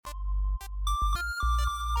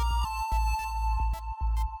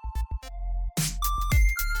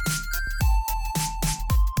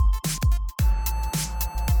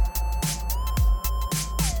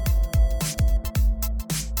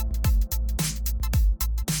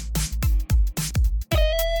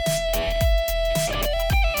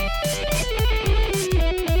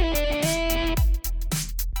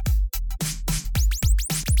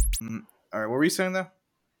were you saying though?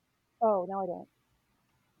 Oh, no, I don't.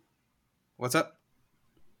 What's up?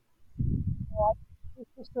 It's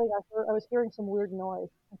just like I was hearing some weird noise.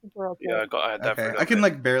 I think we're okay. Yeah, I had that for a Okay, little I can bit.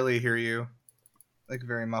 like barely hear you, like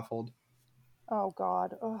very muffled. Oh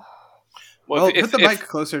God. Ugh. Well, put the mic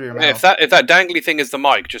closer to your mouth. If that dangly thing is the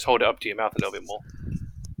mic, just hold it up to your mouth a little bit more.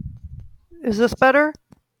 Is this better?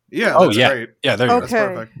 Yeah. Oh, That's yeah. great. Yeah, there you That's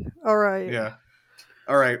Okay. perfect. All right. Yeah.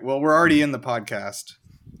 All right. Well, we're already in the podcast,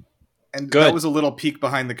 and Good. that was a little peek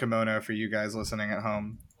behind the kimono for you guys listening at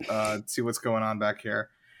home. See what's going on back here.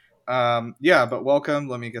 Yeah, but welcome.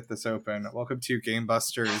 Let me get this open. Welcome to Game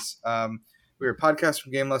Busters. We're a podcast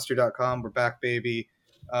from GameLuster.com. We're back, baby.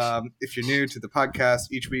 If you're new to the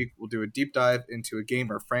podcast, each week we'll do a deep dive into a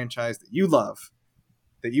game or franchise that you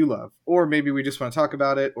love, or maybe we just want to talk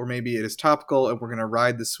about it, or maybe it is topical and we're going to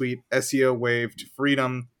ride the sweet SEO wave to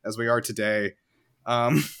freedom as we are today.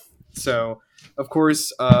 So, of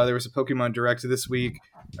course, there was a Pokemon Direct this week.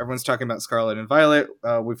 Everyone's talking about Scarlet and Violet.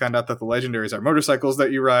 We found out that the legendaries are motorcycles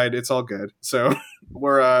that you ride. It's all good. So,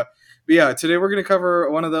 but yeah, today we're going to cover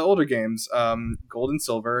one of the older games, Gold and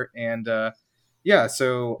Silver, and yeah,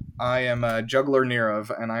 so I am Juggler Nirav,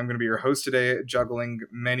 and I'm going to be your host today, juggling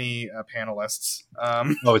many panelists.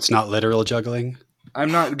 Oh, it's not literal juggling?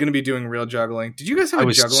 I'm not going to be doing real juggling. Did you guys have I a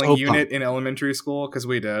was juggling so unit pumped. in elementary school? Because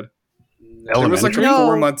we did. No. There was like a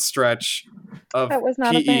Elementary? 4-month stretch of That was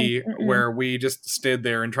not a PE thing. Mm-mm. where we just stood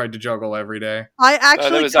there and tried to juggle every day. I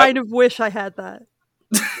actually was kind of wish I had that.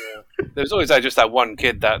 Yeah. There was always just that one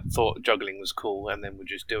kid that thought juggling was cool and then would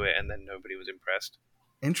just do it, and then nobody was impressed.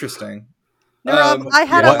 Interesting. No, I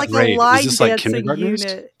had what like grade? a Was line this, like, dancing kindergartners?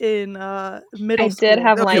 unit in middle I school. did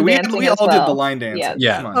have Okay, line we dancing all as well. did the line dancing. Yeah.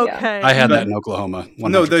 Yeah. Come on. Okay. I had But- that in Oklahoma.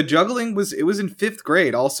 No, 100%. the juggling was in 5th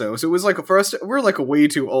grade also. So it was like for us, we're like way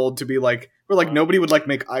too old to be like, we're like nobody would like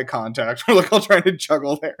make eye contact. We're like all trying to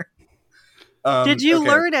juggle there. Did you okay.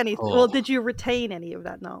 learn anything? Oh. Well, did you retain any of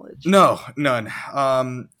that knowledge? No, none.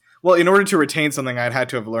 Well, in order to retain something, I'd had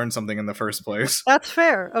to have learned something in the first place. That's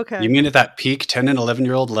fair. Okay. You mean at that peak 10 and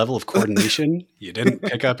 11-year-old level of coordination, you didn't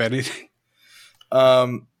pick up anything?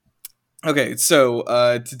 Okay, so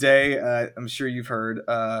today, I'm sure you've heard,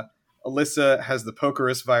 Alyssa has the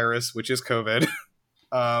Pokerus virus, which is COVID.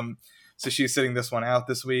 So she's sitting this one out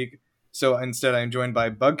this week. So instead, I'm joined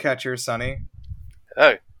by bug catcher Sunny.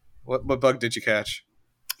 Oh, What bug did you catch?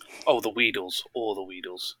 the Weedles, all the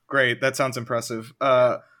Weedles. Great, that sounds impressive.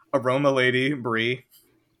 Aroma lady Bree,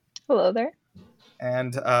 Hello there.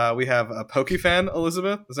 and we have a Pokefan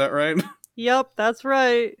Elizabeth. Is that right? Yep, that's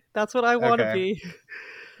right. That's what I want to Okay. be.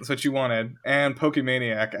 That's what you wanted. And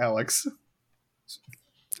Pokemaniac Alex.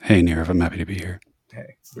 Hey, Nirav, I'm happy to be here.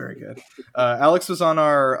 Hey, very good. Alex was on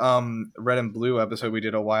our Red and Blue episode we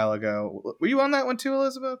did a while ago. Were you on that one too,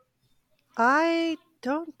 Elizabeth? I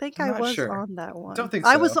don't think I'm I not was sure. on that one. Don't think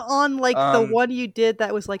I was so. on like the Um, one you did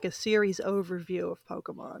that was like a series overview of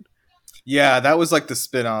Pokemon. Yeah, that was like the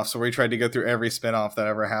spin-off. So we tried to go through every spin-off that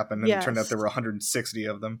ever happened, and it turned out Yes. there were 160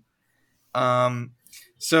 of them.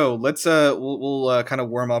 So let's we'll kind of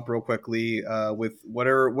warm up real quickly with what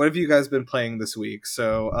have you guys been playing this week?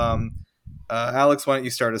 So Alex, why don't you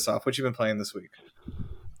start us off? What you been playing this week?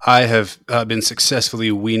 I have been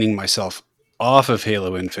successfully weaning myself off of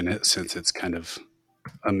Halo Infinite since it's kind of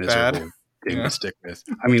a miserable game Yeah. to stick with.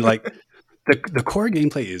 I mean, like, the core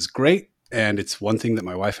gameplay is great, and it's one thing that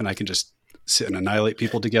my wife and I can just sit and annihilate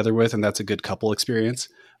people together with, and that's a good couple experience.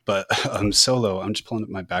 But solo, I'm just pulling up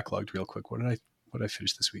my backlog real quick. What did I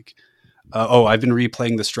finish this week? I've been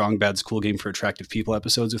replaying the Strong Bad School Game for Attractive People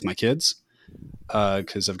episodes with my kids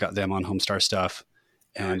because I've got them on Homestar stuff,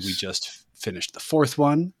 and Nice. we just finished the 4th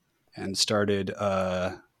one and started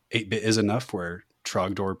 8-Bit Is Enough, where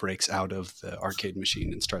Trogdor breaks out of the arcade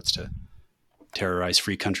machine and starts to terrorize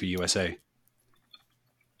free country USA.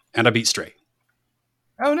 And I beat Stray.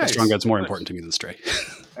 Oh, nice. Strong Bad's more Nice. important to me than Stray.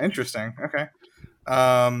 Interesting. Okay.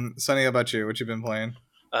 Sonny, how about you? What you been playing?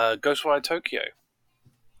 Ghostwire Tokyo.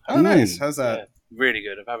 Oh, nice. How's that? Yeah, really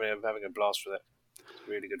good. I'm having a blast with it. It's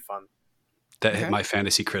really good fun. That Okay. hit my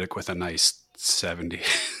fantasy critic with a nice 70.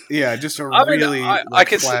 Yeah, just a I mean, really I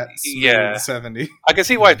can see- flat, smooth yeah. 70. I can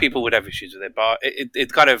see why people would have issues with it, but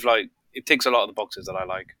it kind of like it ticks a lot of the boxes that I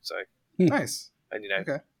like. So, Nice. and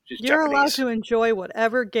Okay. just You're allowed Japanese. to enjoy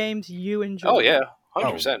whatever games you enjoy. Oh yeah,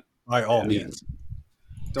 100%. By all Yeah. means.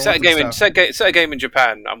 Don't Set a let game them in stop. set a game in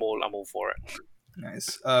Japan. I'm all for it.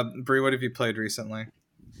 Nice. Bree, what have you played recently?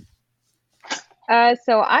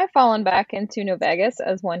 So I've fallen back into New Vegas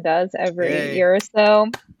as one does every Yay. year or so,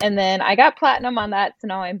 and then I got platinum on that, so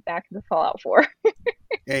now I'm back to Fallout 4.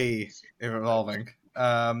 Hey, evolving.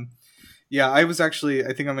 Yeah, I think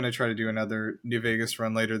I'm going to try to do another New Vegas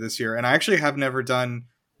run later this year. And I actually have never done,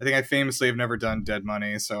 I think I famously have never done Dead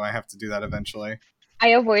Money, so I have to do that eventually. I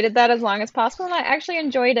avoided that as long as possible, and I actually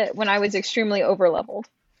enjoyed it when I was extremely overleveled.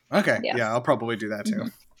 Okay, Yes. yeah, I'll probably do that too.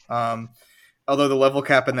 Although the level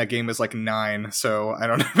cap in that game is like 9, so I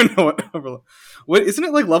don't even know what isn't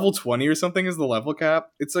it like level 20 or something is the level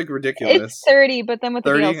cap? It's like ridiculous. It's 30, but then with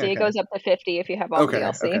the 30? DLC, Okay. it goes up to 50 if you have all the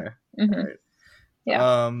DLC. Okay. Mhm. All right.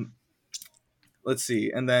 Yeah. Let's see.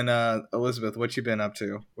 And then Elizabeth, what you been up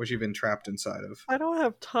to? What you been trapped inside of? I don't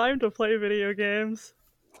have time to play video games.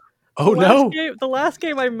 Oh no! The last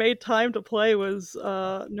game I made time to play was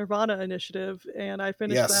Nirvana Initiative, and I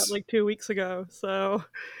finished Yes. that like 2 weeks ago. So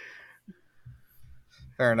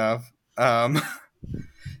Fair enough.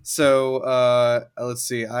 So let's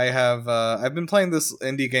see. I've been playing this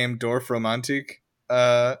indie game Dorfromantik,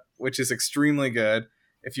 which is extremely good.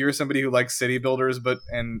 If you're somebody who likes city builders but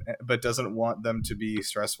doesn't want them to be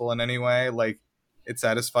stressful in any way, like it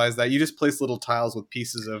satisfies that. You just place little tiles with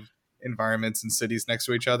pieces of environments and cities next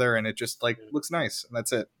to each other, and it just like looks nice, and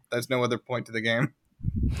that's it. There's no other point to the game.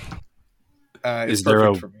 It's Is there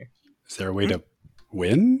perfect for me. Is there a way to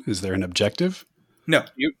win? Is there an objective? No,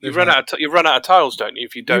 You There's run not. you run out of tiles, don't you?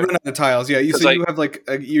 If you you don't, run out of tiles. Yeah, Because, so like- you have like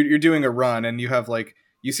you're doing a run, and you have like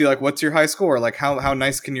you see like what's your high score, like how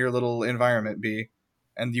nice can your little environment be,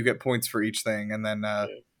 and you get points for each thing, and then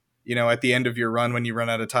you know at the end of your run when you run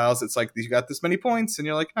out of tiles, it's like you got this many points, and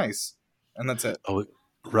you're like nice, and that's it. Oh, it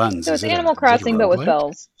runs. So Is it's it Animal is it a Crossing, but with roguelike?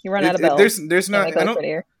 bells. You run out of bells. There's and not. it goes I don't.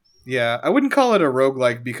 prettier. Yeah, I wouldn't call it a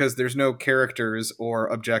roguelike because there's no characters or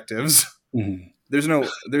objectives. Mhm.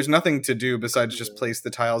 There's nothing to do besides just place the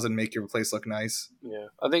tiles and make your place look nice. yeah,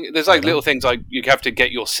 I think there's like little things like you have to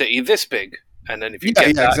get your city this big, and then if you Yeah,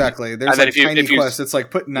 get that, exactly. There's and then like if you- tiny if you- quests. It's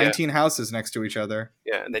like put 19 houses next to each other.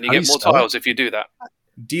 yeah, and then you How do get you more spell it? tiles if you do that.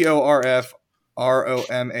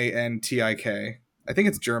 DORFROMANTIK. I think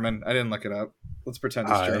it's German. I didn't look it up. Let's pretend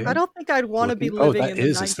it's German. I don't think I'd want to be Oh, living that in the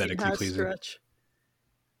is 19 aesthetically house pleasing. stretch.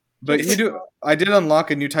 But you do. I did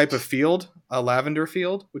unlock a new type of field, a lavender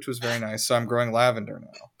field, which was very nice. So I'm growing lavender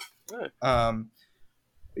now.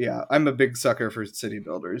 Yeah, I'm a big sucker for city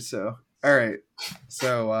builders. So all right,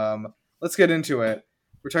 so let's get into it.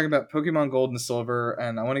 We're talking about Pokemon Gold and Silver,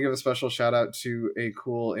 and I want to give a special shout out to a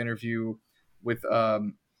cool interview with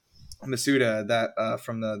Masuda that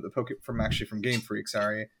from from Game Freak.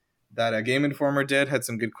 Sorry, that Game Informer did had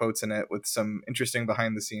some good quotes in it with some interesting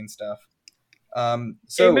behind the scenes stuff.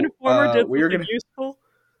 So Game Informer did we are something gonna useful.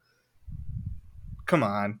 come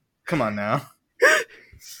on now.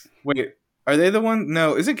 Wait, are they the one?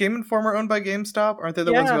 No, isn't Game Informer owned by GameStop? Aren't they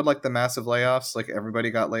the ones who Yeah. had like the massive layoffs? Like everybody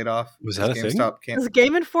got laid off. Was that a because thing? GameStop can't. Does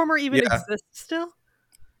Game Informer even Yeah. exist still?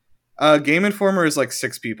 Game Informer is like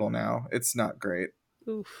 6 people now. It's not great.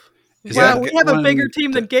 Oof. Is Wow, that we have a one bigger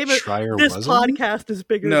team than that Game. Schreier This was on? podcast is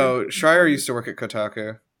bigger. No, than Schreier used to work at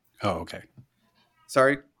Kotaku. Oh, okay.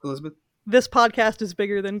 Sorry, Elizabeth. This podcast is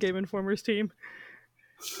bigger than Game Informer's team.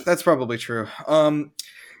 That's probably true.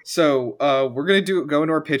 So we're gonna go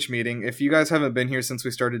into our pitch meeting. If you guys haven't been here since we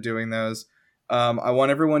started doing those, I want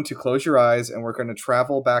everyone to close your eyes, and we're gonna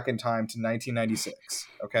travel back in time to 1996.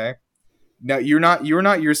 Okay. Now you're not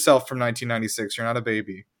yourself from 1996. You're not a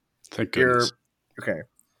baby. Thank You're goodness. okay.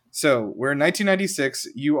 So we're in 1996.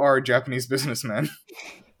 You are a Japanese businessman.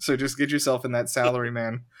 So just get yourself in that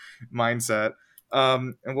salaryman mindset.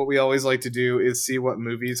 And what we always like to do is see what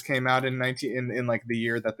movies came out in like the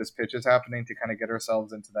year that this pitch is happening to kind of get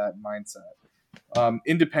ourselves into that mindset.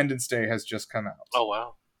 Independence Day has just come out. Oh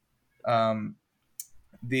wow!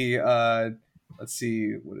 Let's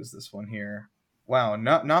see, what is this one here? Wow,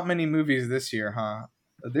 not many movies this year, huh?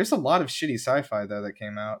 There's a lot of shitty sci-fi though that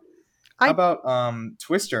came out. How about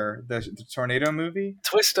Twister, the tornado movie?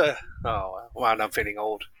 Twister. Oh wow! Now I'm feeling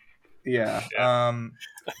old. Yeah. Yeah.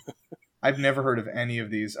 I've never heard of any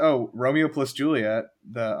of these. Oh, Romeo plus Juliet,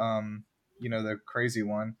 the the crazy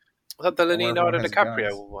one. Was that the Where Leonardo everyone has DiCaprio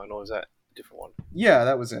guns. one, or was that a different one? Yeah,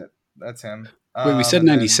 that was it. That's him. Wait, we said and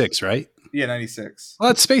then- 96, right? Yeah, 96. Well,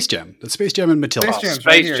 that's Space Jam. That's Space Jam and Matilda. Space Jam's Space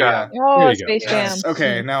right here, Jam. yeah. Oh, There you go. Space Jam. Yes.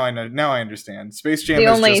 Okay, now I know. Now I understand. Space Jam The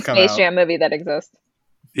has only just come Space out. Jam movie that exists.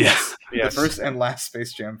 Yeah. Yes. The first and last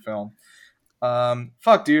Space Jam film.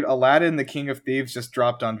 Fuck, dude. Aladdin, the King of Thieves just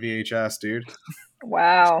dropped on VHS, dude.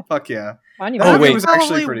 Wow. Fuck yeah. Monument. Oh, That wait. was actually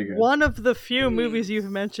probably pretty good. one of the few movies you've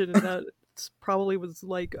mentioned that probably was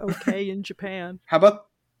like okay in Japan. How about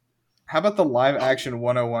the live action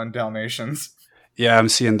 101 Dalmatians? Yeah, I'm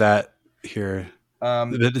seeing that here.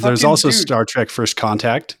 There's Fucking also dude. Star Trek First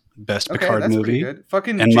Contact, best Okay, Picard that's pretty movie. good.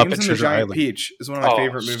 Fucking and James Muppet and the Treasure Giant Island. Peach is one of my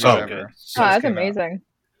favorite movies so ever. good. Oh, that's Came out. amazing.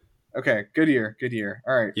 Okay, good year.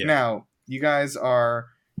 All right, Yeah. now You guys are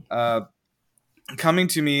coming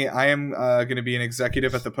to me. I am going to be an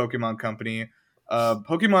executive at the Pokemon Company.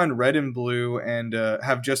 Pokemon Red and Blue and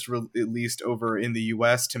have just released over in the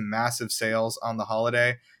US to massive sales on the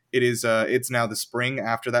holiday. It's now the spring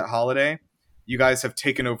after that holiday. You guys have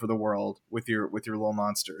taken over the world with your little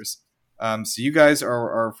monsters. So you guys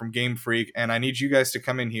are from Game Freak, and I need you guys to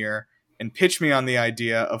come in here and pitch me on the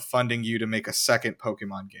idea of funding you to make a second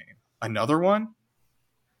Pokemon game. Another one?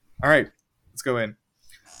 All right, let's go in.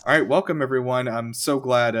 All right, welcome everyone. I'm so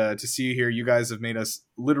glad to see you here. You guys have made us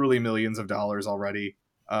literally millions of dollars already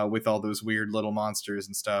with all those weird little monsters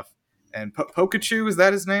and stuff. And Pikachu, is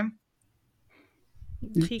that his name?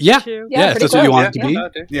 Yeah, Pikachu. if that's what you want it to be.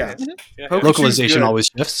 Yeah. Yeah. Pikachu's Localization good.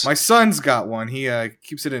 always shifts. My son's got one. He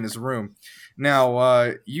keeps it in his room.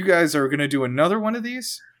 Now, you guys are going to do another one of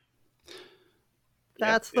these?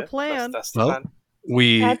 That's the plan. That's the Well, plan.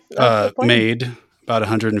 We That's the plan. made about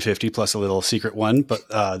 150 plus a little secret one, but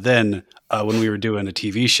then when we were doing a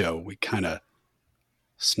TV show, we kind of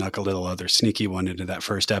snuck a little other sneaky one into that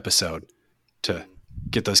first episode to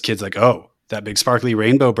get those kids like, oh, that big sparkly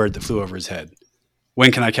rainbow bird that flew over his head.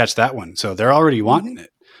 When can I catch that one? So they're already wanting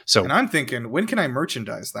it. So And I'm thinking, when can I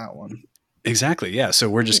merchandise that one? exactly, yeah. So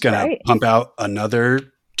we're just gonna Right. pump out another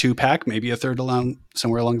 2-pack, maybe a third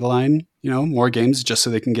somewhere along the line. More games just so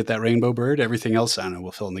they can get that rainbow bird. Everything else, I don't know.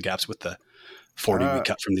 We'll fill in the gaps with the 40 we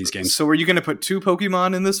cut from these games. So are you going to put 2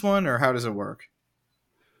 Pokemon in this one, or how does it work?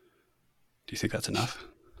 Do you think that's enough?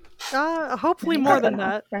 Hopefully I think more that's than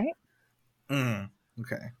enough, that. right?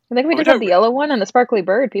 Okay. I think we Well, just we have the yellow one and the sparkly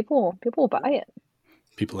bird. People will buy it.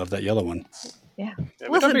 People love that yellow one. Yeah, we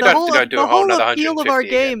Listen, don't the have whole, to go do the a whole whole another appeal of our 150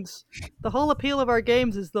 again. games, the whole appeal of our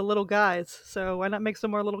games is the little guys. So why not make some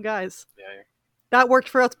more little guys? Yeah, That worked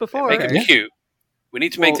for us before. make Okay. them cute. We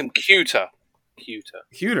need to make Well- them cuter.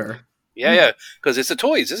 Cuter. Yeah, because it's the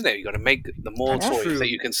toys, isn't it? You got to make the more That's toys true. that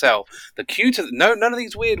you can sell. The cuter, none of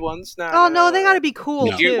these weird ones. Oh no, they got to be cool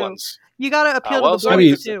No. cute too. ones. You got to appeal well, to the so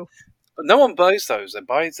boys is- too. But no one buys those. They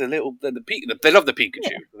buy the little the they love the Pikachu.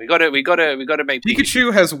 Yeah. We got to make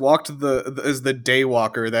Pikachu has walked as the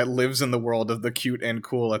daywalker that lives in the world of the cute and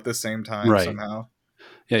cool at the same time Right. somehow.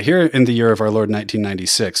 Yeah, here in the year of our Lord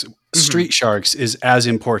 1996, Street Sharks is as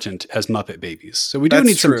important as Muppet Babies. So we do That's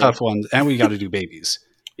need some true. tough ones, and we got to do babies.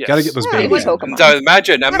 Yes. Got to get those Yeah, babies. we out Pokemon. there.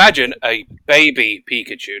 So imagine a baby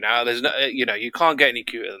Pikachu. Now there's no, you can't get any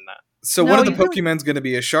cuter than that. So No, one of the you don't. Pokemon's going to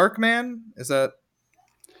be a Shark Man? Is that...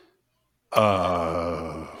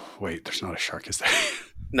 Wait, there's not a shark, is there?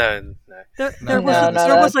 No. There No,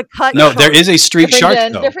 was a cut. No, shark. there is a street Different shark,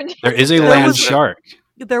 gen, though. different- There is a There land was- shark.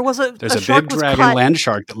 There was a. There's a shark big was dragon cut. land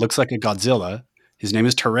shark that looks like a Godzilla. His name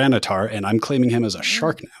is Tyranitar, and I'm claiming him as a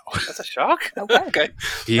shark now. That's a shark. Okay.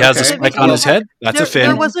 He has a Okay. spike on his head. That's there, a fin.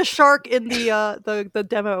 There was a shark in the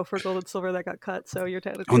demo for Gold and Silver that got cut, so you're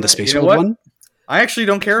technically On the right. Space You know World what? one? I actually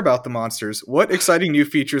don't care about the monsters. What exciting new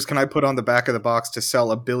features can I put on the back of the box to sell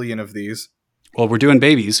 1 billion of these? Well, we're doing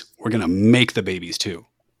babies. We're going to make the babies, too.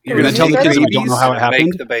 You're We're going to tell the make kids the we don't know how it babies? happened,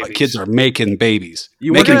 Make the but babies. kids are making babies.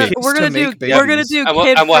 You making want babies. kids We're gonna to do make babies. we're gonna do And what-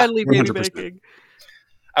 kid and what- friendly baby 100%. making.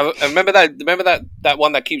 I remember that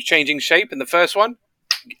one that keeps changing shape in the first one.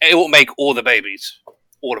 It will make all the babies,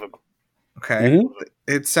 all of them. Okay. Mhm.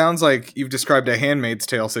 It sounds like you've described a Handmaid's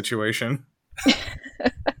Tale situation.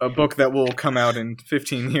 A book that will come out in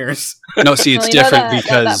 15 years. No, see, it's Well, you know different that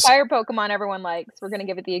because fire Pokemon everyone likes. We're gonna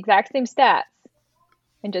give it the exact same stats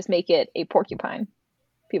and just make it a porcupine.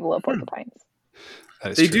 People love porcupines.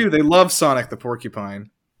 that is They true. do. They love Sonic the Porcupine.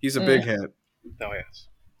 He's a big hit. Oh yes.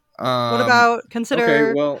 What about consider?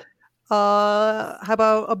 Okay, well, How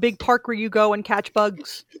about a big park where you go and catch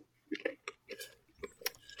bugs?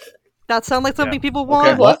 That sounds like something Yeah. people Okay.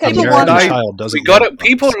 want. What? People American want. I- child doesn't We got love it.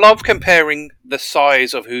 People bugs. love comparing the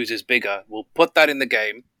size of whose is bigger. We'll put that in the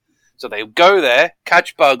game, so they go there,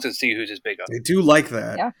 catch bugs, and see whose is bigger. they do like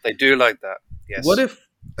that. Yeah. They do like that. Yes. What if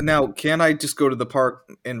now? Can I just go to the park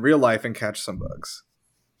in real life and catch some bugs?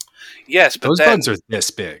 Yes, but Those then, bugs are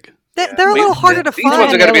this big. They're a We- little harder to These ones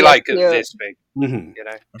find. are going to be Really like cute. this big. Mhm. You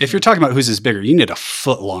know. If you're talking about whose is bigger, you need a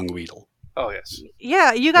foot long Weedle. Oh yes.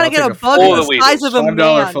 Yeah, you got to I'll get a take a bug all the the size of a $5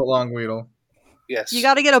 man. foot long Weedle. Yes. You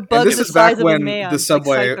got to get a And bug this the is back size of a when man. the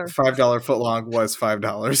Subway like Scyther. $5 foot long was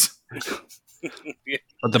 $5.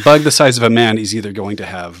 But the bug the size of a man is either going to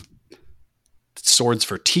have swords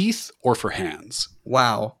for teeth or for hands.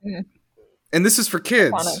 Wow. Mm. And this is for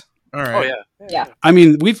kids. Wanna- All right. Oh yeah. Yeah. I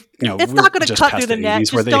mean, we've It's we're not going to just cut past through the net.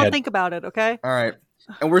 80s where Just they don't had- think about it, okay? All right.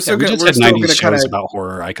 And we're Yeah, still we gonna just we're had still 90s gonna kind shows of about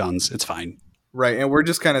horror icons. It's fine. right, and we're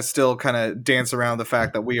just kind of still kind of dance around the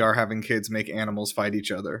fact that we are having kids make animals fight each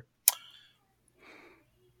other.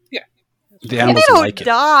 The And animals they don't like it.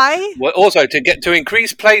 die. Well, also, to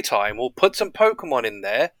increase playtime, we'll put some Pokemon in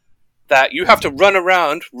there that you have to run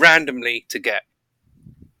around randomly to get.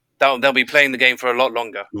 They'll be playing the game for a lot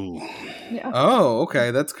longer. Ooh. Yeah. Oh,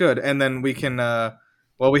 okay, that's good. And then we can.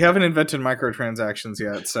 Well, we haven't invented microtransactions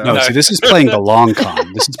yet, so No, No. see, this is playing the long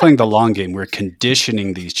con. This is playing the long game. We're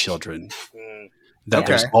conditioning these children Mm. that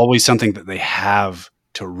there's Okay. always something that they have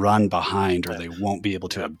to run behind or they won't be able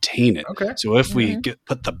to obtain it. okay. So if we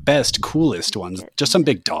put the best, coolest ones, just some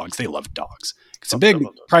big dogs, they love dogs. Some big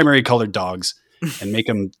primary colored dogs and make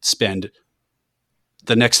them spend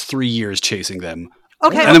the next 3 years chasing them.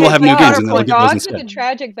 Okay, And then we'll have new but games and they'll For get those dogs with a instead.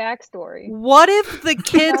 tragic backstory. What if the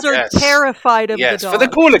kids are Yes. terrified of Yes, the for dog?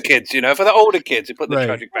 the cooler kids, for the older kids, you put the Right.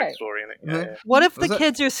 tragic Right. backstory in it. Mhm. Yeah. What if Was the that-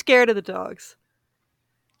 kids are scared of the dogs?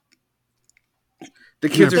 The They're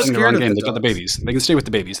kids are playing the scared wrong of game. the They got the dogs. babies. They can stay with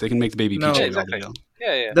the babies. They can make the baby No. Pichu. Yeah, all exactly. the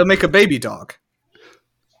way. Yeah. They'll make a baby dog.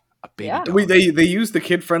 A baby Yeah. dog. They use the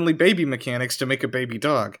kid-friendly baby mechanics to make a baby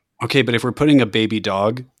dog. Okay, but if we're putting a baby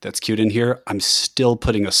dog that's cute in here, I'm still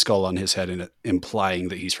putting a skull on his head and implying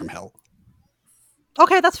that he's from hell.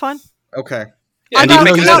 Okay, that's fine. Okay. Yeah, I and got- you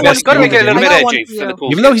make I it got a little one bit, got to for make you. it a little I bit got one edgy for for the you.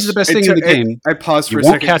 cool Even though he's kids. the best thing in the game. I paused for You a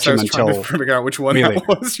won't second catch because I him was trying until- to figure out which one Really? that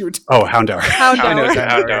was. You were talking Oh, Houndour. Hound I know dog.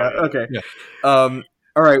 Houndour, Houndour, yeah. Okay. Yeah.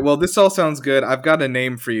 All right. Well, this all sounds good. I've got a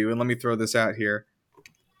name for you, and let me throw this out here.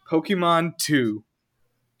 Pokemon 2.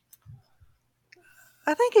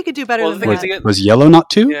 I think you could do better Well, the than thing is, that. to get- Was yellow not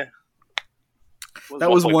 2? Yeah. That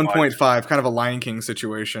was 1.5. 1.5, kind of a Lion King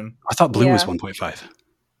situation. I thought blue was Yeah. 1.5.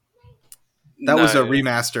 That was a No.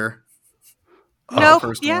 remaster. No,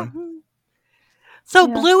 first yeah. one. So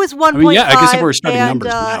Yeah. blue is 1.5, mean, yeah, I guess if we're starting and numbers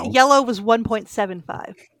now. yellow was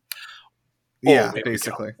 1.75. Yeah, there we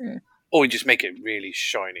basically. Or we just make it really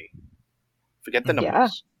shiny. Forget the Yeah.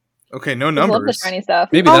 numbers. Okay, no I love the numbers. shiny stuff.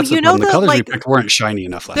 Maybe Oh, that's the you know problem. The the, colors we like- picked weren't shiny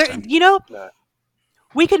enough last There, time. No.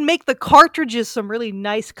 we can make the cartridges some really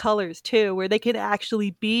nice colors too, where they can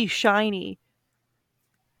actually be shiny.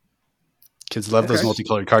 Kids love those Okay.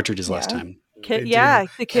 multicolored cartridges last Yeah. time. They do. Yeah,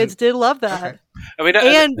 the kids did love that. Okay. I mean,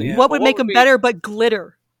 And yeah, what would make them be- better but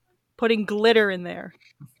glitter? Putting glitter in there.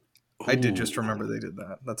 I did just Ooh. remember they did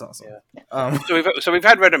that. That's awesome. Yeah. So we've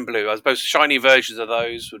had red and blue. I suppose shiny versions of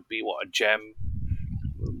those would be what, a gem.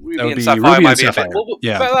 Ruby That would and be Sapphire Ruby and might be a Sapphire. bit. Well,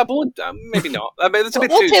 Yeah. maybe not. I mean, it's a bit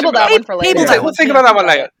We'll too table similar. that one for later. Table that. We'll think about that one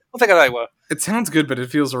later. We'll think of that later. It sounds good, but it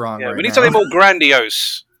feels wrong Yeah, right we need now. something more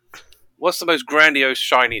grandiose. What's the most grandiose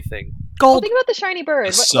shiny thing? Well, Gold. think about the shiny bird.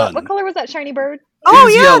 The What sun. color was that shiny bird? Oh It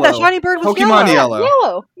is yeah, that yellow. shiny bird was Pokemon yellow.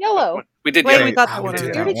 yellow. Yellow. We did Wait, yellow. we got Ah, that we one did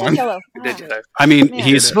already. You already that one. said yellow. We did yellow. I mean, Yeah.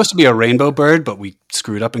 he's supposed to be a rainbow bird, but we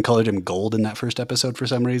screwed up and colored him gold in that first episode for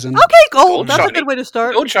some reason. Okay, gold. Gold That's shiny. a good way to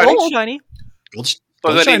start. Gold shiny. Gold shiny. Gold,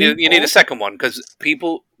 But gold then you shiny. need a second one because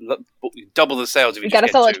people double the sales if you We just gotta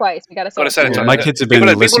get sell it two. tix. We gotta sell Gotta it sell it twice. Yeah, twice. my kids have People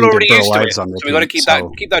been are listening to already Burl used to Ives it, on so we got to repeat, keep so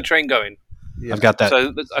keep that train going. Yeah. I've got that So I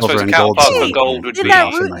silver suppose a and gold counterpart for song gold would in be that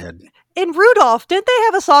off in my head. In Rudolph, didn't they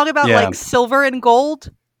have a song about Yeah. like silver and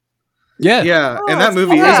gold? Yeah. Yeah, Oh, and that that's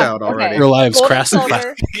movie cool. is Yeah, out already. okay. Real Lives Gold and Crass and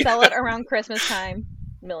silver, sell it around Christmas time.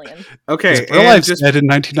 Million. Okay, Real and Lives just, dead in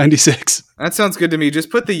 1996. that sounds good to me. Just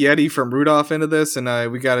put the Yeti from Rudolph into this,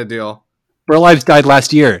 and we got a deal. Real Lives died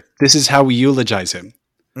last year. This is how we eulogize him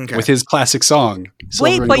Okay. with his classic song. Silver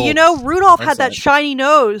Wait, and but Gold. you know, Rudolph had that Excellent. shiny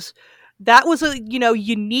nose. That was a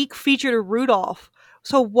unique feature to Rudolph.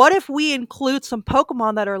 So what if we include some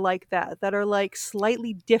Pokemon that are like that are like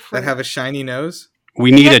slightly that different, have a shiny nose. we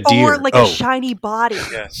need a deer. or like oh, a shiny body?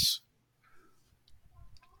 Yes.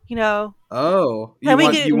 You know, Oh, and we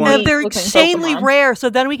want can, you and want they're Looking insanely Pokemon. rare. So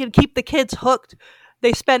then we can keep the kids hooked.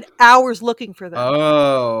 They spend hours looking for them.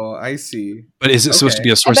 Oh, I see. but is it supposed to Okay.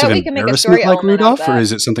 be a source bet of we can make a embarrassment story like element out of Rudolph, or that.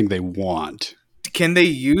 is it something they want? Can they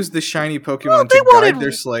use the shiny Pokemon Well, they to guide wanted-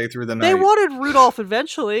 their sleigh through the night? They wanted Rudolph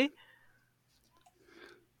eventually.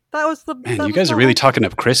 That was the Man, that you was guys the are really whole- talking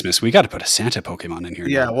up Christmas. We got to put a Santa Pokemon in here.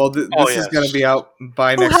 Yeah, now. well, this Oh, is yes. going to be out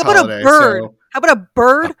by Oh, next how about holiday. a bird? So How about a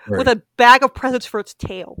bird A bird. with a bag of presents for its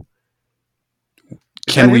tail?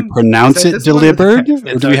 Can that we in- pronounce is that it this one or the Delibird, next or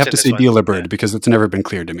one? do we have to It's say in this one. Delibird? Because it's never been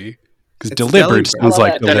clear to me. Because It's Delibird Delibird. sounds I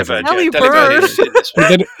like love it. delivered. Delibird. Delibird. Delibird is in this one.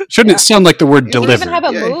 Then shouldn't Yeah. it sound like the word You can even have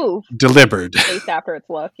delivered? a Yay. move Delivered. based after its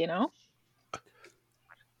look. You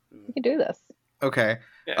can do this. okay.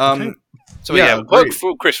 Yeah. Um, So Yeah, yeah, great. work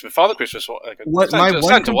for Christmas, Father Christmas. What- my one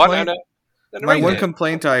Santa one complaint- and a my one reindeer.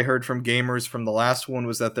 complaint I heard from gamers from the last one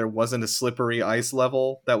was that there wasn't a slippery ice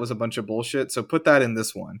level. That was a bunch of bullshit. So put that in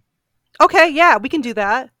this one. Okay, yeah, we can do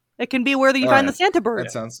that. It can be where you All find right. the Santa bird.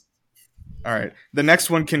 That sounds. All right. The next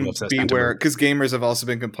one can Love that be Santa where, bird. because gamers have also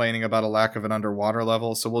been complaining about a lack of an underwater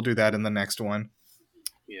level. So we'll do that in the next one.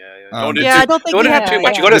 I don't think you want to we have have too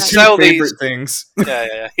much. yeah. You got to The two sell favorite these. things.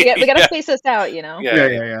 Yeah. We gotta Yeah. space this out, you know.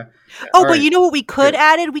 Yeah. Oh, All but right. you know what we could Good.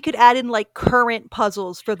 add in? We could add in like current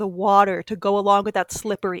puzzles for the water to go along with that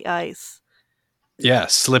slippery ice. Yeah,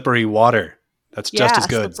 slippery water. That's just as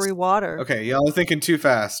good. Slippery water. Okay, y'all are thinking too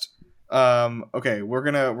fast. Okay, we're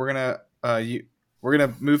gonna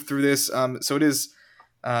move through this. So it is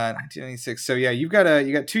 1996. So yeah, you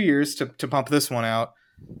got 2 years to pump this one out.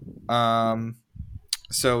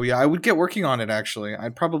 So yeah, I would get working on it. Actually,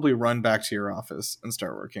 I'd probably run back to your office and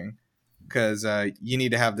start working because you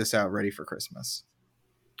need to have this out ready for Christmas.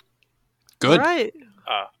 Good. Right.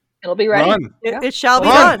 It'll be ready. Run. It shall be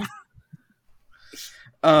Run.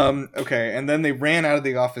 done. Okay, and then they ran out of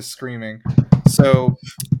the office screaming. So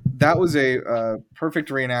that was a perfect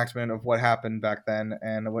reenactment of what happened back then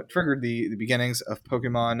and what triggered the beginnings of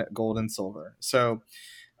Pokemon Gold and Silver. So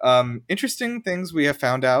interesting things we have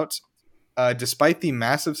found out. Despite the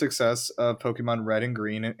massive success of Pokemon Red and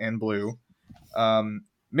Green and Blue,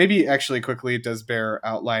 maybe actually quickly it does bear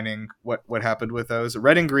outlining what happened with those.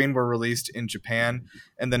 Red and Green were released in Japan,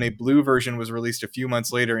 and then a blue version was released a few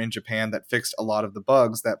months later in Japan that fixed a lot of the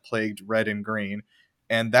bugs that plagued Red and Green.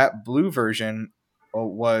 And that blue version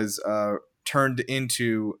was turned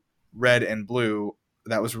into Red and Blue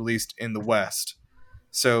that was released in the West.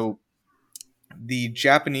 So the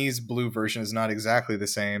Japanese blue version is not exactly the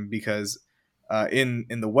same because in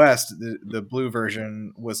the West, the blue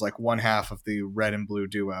version was like one half of the red and blue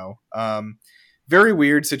duo. Very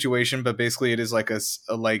weird situation, but basically it is like a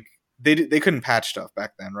like they couldn't patch stuff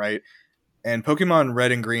back then, right? And Pokemon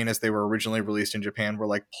Red and Green, as they were originally released in Japan, were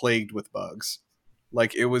like plagued with bugs.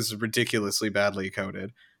 Like it was ridiculously badly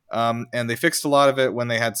coded. And they fixed a lot of it when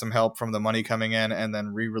they had some help from the money coming in, and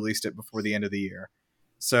then re-released it before the end of the year.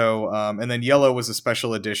 So, and then Yellow was a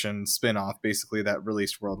special edition spin-off, basically, that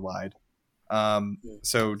released worldwide.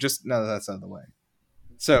 So just now that that's out of the way.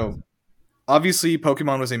 So, obviously,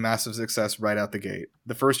 Pokemon was a massive success right out the gate.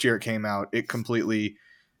 The first year it came out, it completely,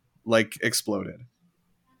 like, exploded.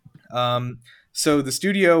 So the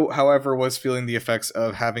studio, however, was feeling the effects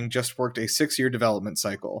of having just worked a 6-year development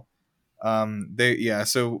cycle. But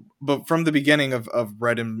from the beginning of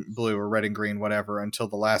Red and Blue or Red and Green, whatever, until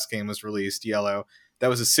the last game was released, Yellow, that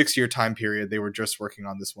was a 6-year time period. They were just working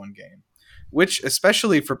on this one game, which,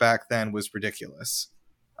 especially for back then, was ridiculous.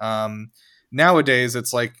 Nowadays,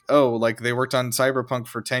 it's like, oh, like they worked on Cyberpunk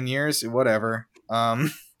for 10 years, whatever. But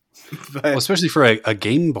Well, especially for a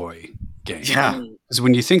Game Boy game. yeah, Because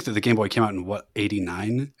when you think that the Game Boy came out in what,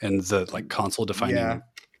 89, and the like console defining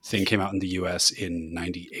thing came out in the US in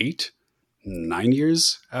 98, 9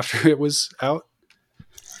 years after it was out.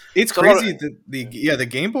 it's crazy that the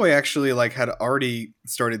Game Boy actually like had already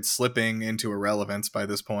started slipping into irrelevance by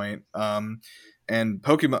this point. And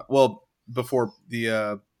Pokemon, well, before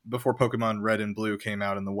Pokemon Red and Blue came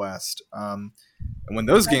out in the West, and when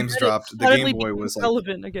those games dropped, the Game Boy was like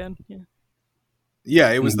relevant again. Yeah.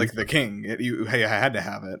 Yeah, it was like the king. You had to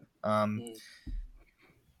have it.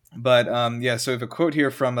 But yeah, so I have a quote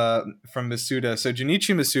here from Masuda. So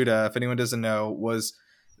Junichi Masuda, if anyone doesn't know, was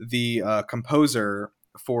the composer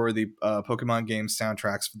for the Pokemon game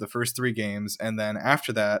soundtracks for the first 3 games, and then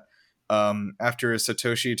after that, after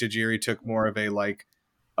Satoshi Tajiri took more of a like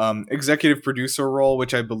executive producer role,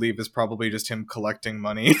 which I believe is probably just him collecting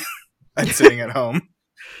money and sitting at home.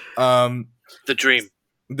 The dream.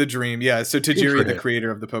 The dream, yeah. So Tajiri, the creator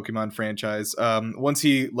of the Pokemon franchise, once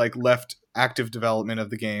he like left active development of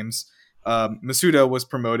the games, Masuda was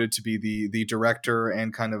promoted to be the director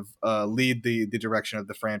and kind of lead the direction of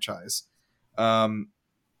the franchise.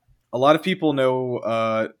 A lot of people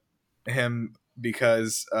know him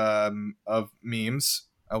because of memes,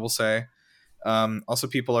 I will say. Also,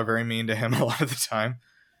 people are very mean to him a lot of the time.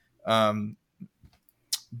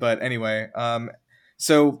 But anyway,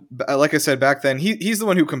 so like I said back then, he's the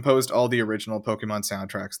one who composed all the original Pokemon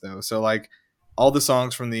soundtracks, though. So like all the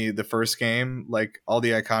songs from the first game, like all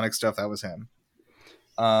the iconic stuff, that was him.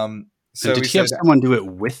 So did he have someone do it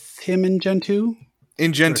with him in Gen 2?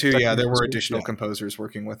 In Gen 2, yeah, there were additional composers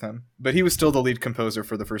working with him, but he was still the lead composer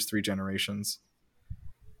for the first 3 generations.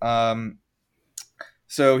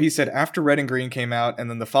 So he said after Red and Green came out and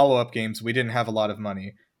then the follow-up games, we didn't have a lot of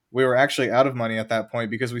money. We were actually out of money at that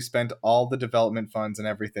point because we spent all the development funds and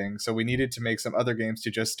everything, so we needed to make some other games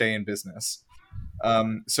to just stay in business.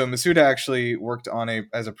 So Masuda actually worked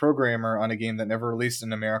as a programmer on a game that never released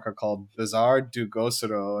in America called Bizarre du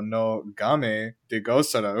Gosoro no Game de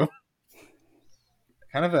Gosoro.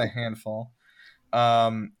 Kind of a handful.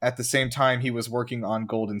 At the same time, he was working on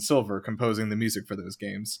Gold and Silver, composing the music for those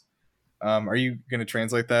games. Are you going to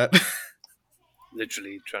translate that?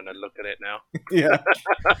 literally trying to look at it now. Yeah,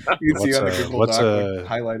 you can see What's on the a- Google what's Doc a- like,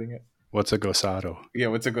 highlighting it. What's a Gosado? Yeah,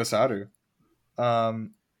 what's a Gosaru?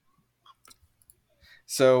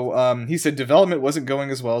 So he said development wasn't going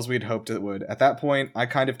as well as we'd hoped it would. At that point, I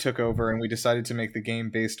kind of took over and we decided to make the game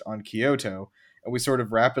based on Kyoto, and we sort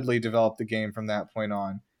of rapidly developed the game from that point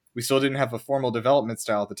on. We still didn't have a formal development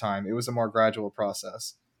style at the time. It was a more gradual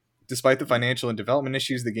process. Despite the financial and development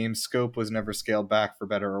issues, the game's scope was never scaled back for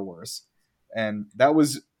better or worse. And that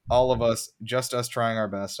was all of us, just us trying our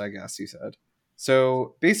best, I guess, he said.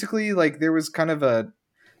 So basically, like, there was kind of a...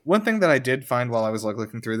 One thing that I did find while I was like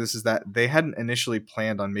looking through this is that they hadn't initially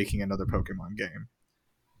planned on making another Pokemon game.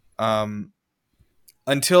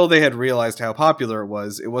 Until they had realized how popular it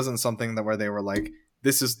was, it wasn't something that where they were like,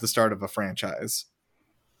 this is the start of a franchise.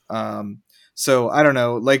 So I don't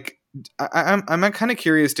know, like, I'm kind of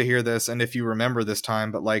curious to hear this and if you remember this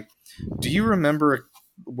time, but like, do you remember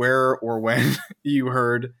where or when you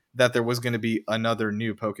heard that there was going to be another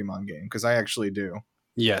new Pokemon game? Because I actually do.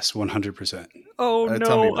 Yes, 100%. Oh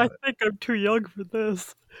Tell me no, I about think I'm too young for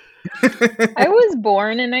this. I was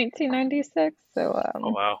born in 1996, so Oh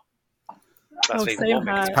wow, that's Oh, even same more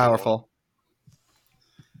mixed. hat. Powerful.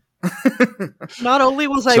 Not only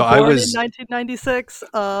was I So I born was- in 1996,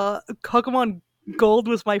 Pokemon Gold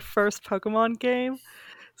was my first Pokemon game.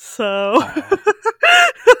 So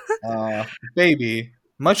Baby,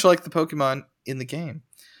 much like the Pokemon in the game.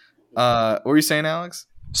 What were you saying, Alex?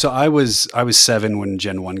 So I was 7 when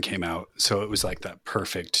Gen 1 came out, so it was like that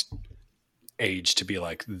perfect age to be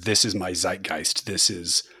like, this is my zeitgeist, this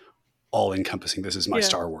is all encompassing, this is my Yeah.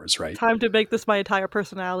 Star Wars, right? time to make this my entire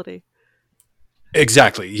personality.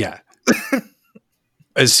 Exactly, yeah.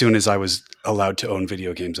 As soon as I was allowed to own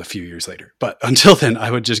video games a few years later. But until then,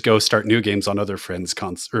 I would just go start new games on other friends'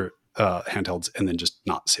 handhelds and then just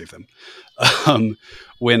not save them.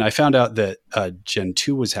 When I found out that Gen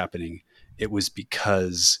 2 was happening, it was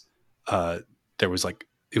because there was like,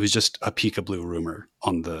 it was just a Pika-Blue rumor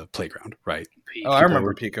on the playground, right? Oh, I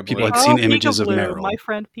remember Pika-Blue. people had seen Oh, images of Pika-Blue, Meryl. my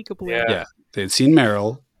friend Pika-Blue. Yeah. Yeah. They had seen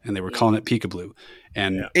Meryl and they were calling it Pika-Blue.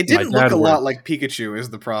 And Yeah. It my didn't look dad a lot worked- like Pikachu is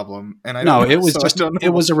the problem. And I No, don't know, it was so I just, don't know.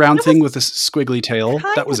 it was a round thing with a squiggly tail.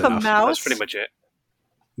 Kind That was of a enough. mouse. That's pretty much it.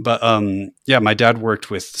 But yeah, my dad worked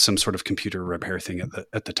with some sort of computer repair thing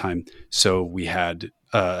at the time, so we had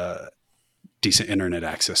decent internet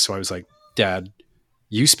access. So I was like, Dad,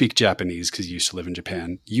 you speak Japanese because you used to live in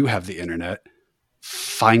Japan. You have the internet.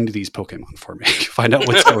 Find these Pokemon for me. Find out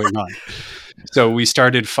what's going on. So we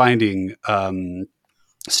started finding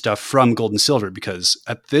stuff from Gold and Silver because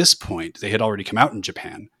at this point they had already come out in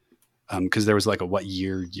Japan. Because there was like a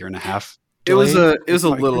year and a half. It was delay? a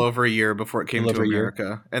little over a year before it came Little to over a year?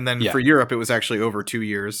 America. And then Yeah. for Europe, it was actually over 2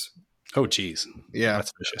 years. Oh, geez. Yeah.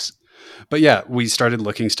 That's vicious. But yeah, we started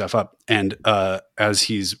looking stuff up, and as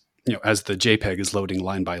he's, as the JPEG is loading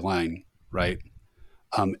line by line, right?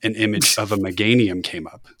 An image of a Meganium came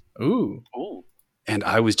up, Ooh. Ooh. and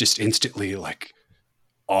I was just instantly like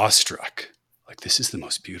awestruck. Like, this is the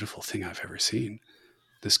most beautiful thing I've ever seen.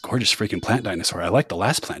 This gorgeous freaking plant dinosaur. I like the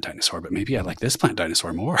last plant dinosaur, but maybe I like this plant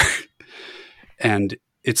dinosaur more. And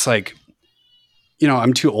it's like,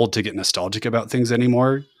 I'm too old to get nostalgic about things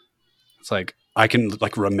anymore. It's like, I can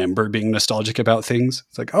like remember being nostalgic about things.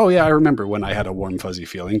 It's like, oh yeah, I remember when I had a warm fuzzy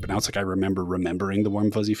feeling, but now it's like I remember remembering the warm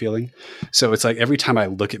fuzzy feeling. So it's like every time I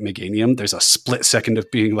look at Meganium, there's a split second of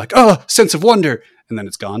being like, oh, sense of wonder, and then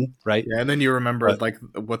it's gone, right? Yeah, and then you remember But- like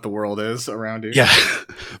what the world is around you. Yeah.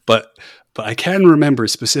 but I can remember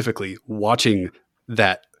specifically watching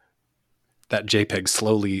that JPEG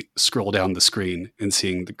slowly scroll down the screen and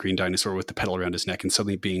seeing the green dinosaur with the petal around his neck and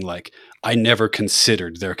suddenly being like, I never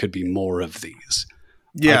considered there could be more of these.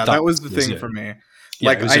 Yeah, I thought that was the this was thing it. for me. Yeah,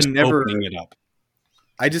 Like, it was I just never- opening it up.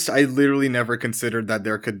 I literally never considered that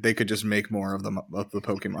they could just make more of them of the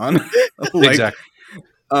Pokemon. Like, Exactly.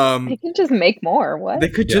 They can just make more. What? They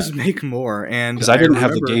could Yeah. just make more, and Because I didn't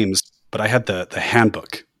have the remember- games, but I had the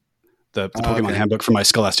handbook, the Oh, Pokemon okay. handbook from my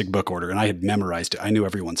Scholastic book order, and I had memorized it. I knew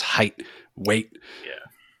everyone's height, weight. Yeah.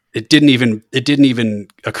 It didn't even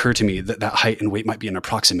occur to me that height and weight might be an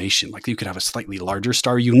approximation. Like, you could have a slightly larger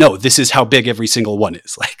star. This is how big every single one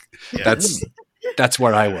is. Like, Yeah. that's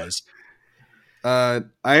where I was. I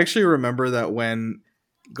actually remember that when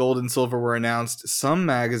Gold and Silver were announced, some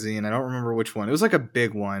magazine, I don't remember which one, it was like a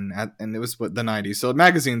big one, and it was the 90s, so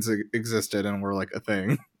magazines existed and were like a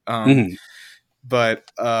thing. Mhm. But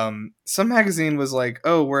some magazine was like,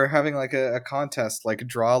 oh, we're having like a contest, like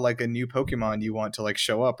draw like a new Pokemon you want to like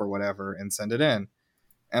show up or whatever and send it in.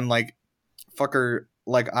 And like, fucker,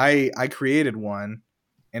 like I created one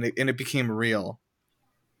and it became real.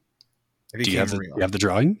 It Do you became have real. the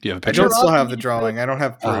drawing? Do you have a I picture? don't still have Drawing the you drawing. I don't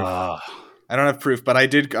have proof. I don't have proof, but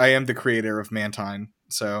I am the creator of Mantine,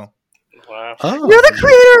 so Wow. Oh. You're the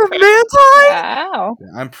creator of Mantine? Wow. yeah,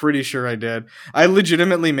 I'm pretty sure I did. I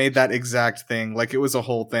legitimately made that exact thing. Like it was a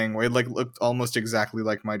whole thing where it like looked almost exactly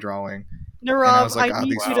like my drawing. And I Narav, was like, I oh,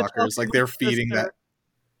 need these you to talk fuckers. to Like my they're feeding sister.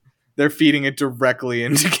 they're feeding it directly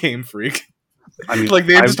into Game Freak. I mean, Like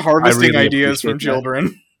they're just harvesting really ideas from appreciate that.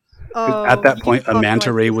 children. Oh, At that you point, a talk to my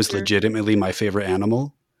manta ray was sister. legitimately my favorite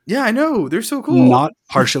animal. Yeah, I know. They're so cool. Not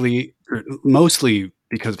partially, mostly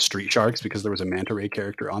because of Street Sharks, because there was a manta ray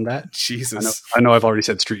character on that. Jesus. I know I've already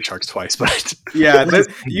said Street Sharks twice, but Yeah, What's his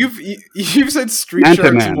name? you've said Street Manta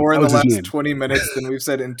Sharks Man. more in That the was his last name. 20 minutes than we've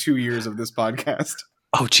said in 2 years of this podcast.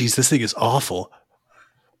 oh geez, this thing is awful.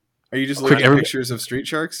 Are you just Quick, looking at everybody- pictures of Street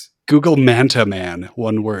Sharks? Google Manta Man,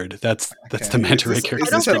 one word. That's Okay. the manta ray Is character.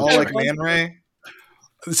 this at think all I like want Man Ray?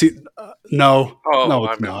 See, no, Oh, no,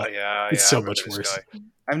 I it's remember. not. Yeah, It's yeah, so I remember much this worse. guy.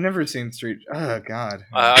 I've never seen Street. Oh God.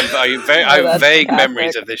 I have that's vague fantastic.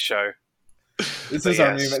 memories of this show. This but is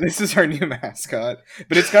our yes. new. This is our new mascot,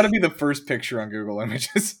 but it's got to be the first picture on Google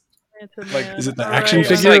Images. Manta Like, Man. Is it the All action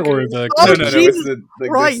right. It's figure like- or the? Oh, no, it's Jesus the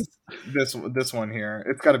Christ. this one here.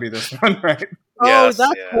 It's got to be this one, right? Oh, Yes,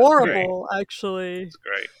 that's yeah. horrible, actually. It's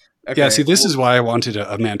great. Okay, Yeah, see, this cool. is why I wanted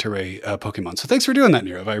a manta ray Pokemon. So thanks for doing that,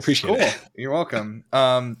 Nirav. I appreciate cool. it. You're welcome.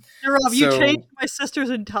 Narav, you So- changed my sister's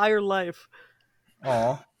entire life.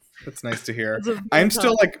 Aw, that's nice to hear. As of I'm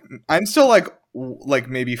Mantine. still like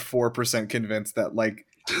maybe 4% convinced that like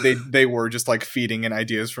they were just like feeding in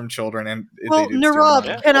ideas from children and Well, they did steal Narav,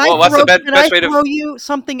 them. can Well, I what's the throw, best can I way to- throw you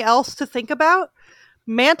something else to think about?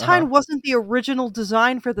 Mantine Uh-huh. wasn't the original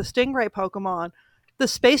design for the Stingray Pokemon. The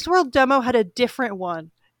Space World demo had a different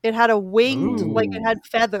one. It had a winged, like it Ooh. had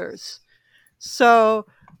feathers. So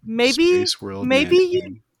maybe Space World maybe you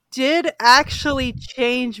Mantine. did actually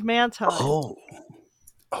change Mantine.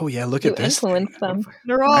 Oh yeah, look You at this. influenced them.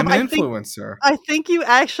 Narav, I'm I an think influencer. I think you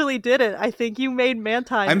actually did it. I think you made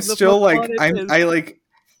Mantine. I'm the still like Pokemon it is. I like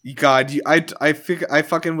God, I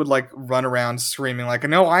fucking would like run around screaming like,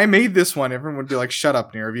 "No, I made this one." Everyone would be like, "Shut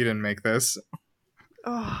up, Nirav, you didn't make this."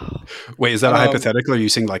 Oh. Wait, is that a Um, hypothetical? Or are you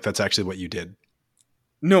saying like that's actually what you did?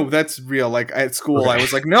 No, that's real. Like at school, I Okay.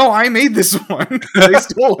 was like, "No, I made this one." They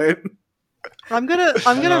stole it. I'm gonna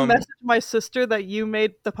Um, message my sister that you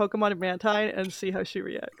made the Pokemon Mantine and see how she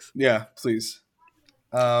reacts. Yeah, please.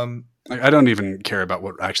 I don't even care about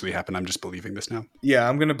what actually happened. I'm just believing this now. Yeah,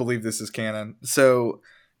 I'm gonna believe this is canon. So,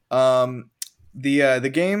 the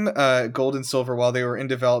game Gold and Silver, while they were in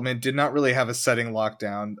development, did not really have a setting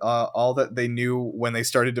lockdown. All that they knew when they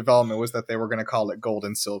started development was that they were gonna call it Gold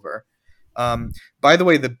and Silver. By the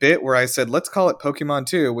way, the bit where I said let's call it Pokemon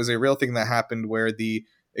 2 was a real thing that happened, where the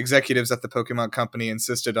executives at the Pokemon company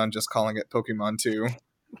insisted on just calling it Pokemon 2.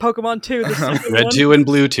 Pokemon 2, the second Red one. 2 and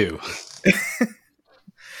Blue 2.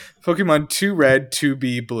 Pokemon 2 Red,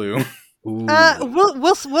 2B Blue. Ooh.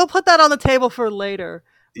 We'll put that on the table for later.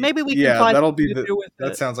 Maybe we can Yeah, find that'll be something to the- do with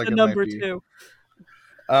that it. sounds like the it might number be. 2.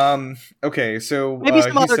 Okay, so Maybe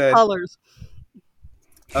some he other said, colors.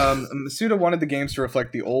 Masuda wanted the games to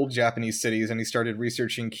reflect the old Japanese cities, and he started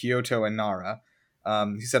researching Kyoto and Nara.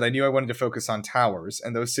 He said, I knew I wanted to focus on towers,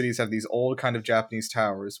 and those cities have these old kind of Japanese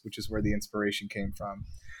towers, which is where the inspiration came from.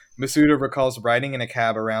 Masuda recalls riding in a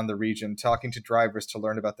cab around the region, talking to drivers to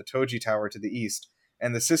learn about the Toji Tower to the east,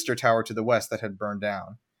 and the sister tower to the west that had burned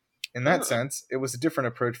down. In that sense, it was a different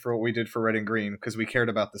approach for what we did for Red and Green, because we cared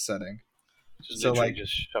about the setting. Just So, literally like-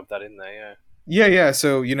 just shove that in there, Yeah.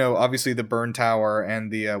 So, obviously the burn tower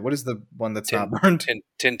and the, what is the one that's not burned? yeah.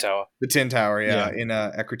 Tin Tower. The Tin Tower, Yeah. in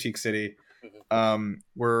Ecruteak City, Mhm.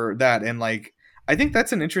 were that, and like I think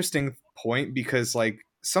that's an interesting point because like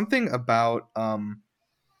something about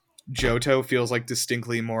Johto feels like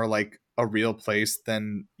distinctly more like a real place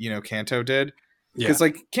than Kanto did, Yeah. because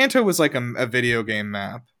like Kanto was like a video game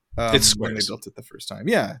map. It's when they squares. built it the first time.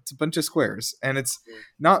 Yeah, it's a bunch of squares, and it's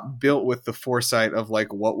not built with the foresight of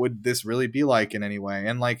like what would this really be like in any way,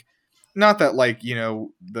 and like not that like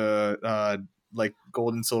the like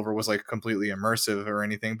Gold and Silver was like completely immersive or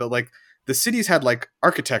anything, but like the cities had like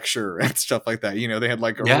architecture and stuff like that. They had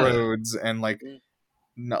like Yeah. roads and like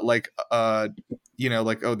not like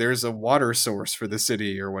like, oh, there's a water source for the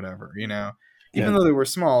city or whatever. Even Yeah. though they were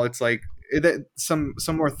small, it's like some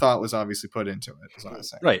more thought was obviously put into it. Is what I was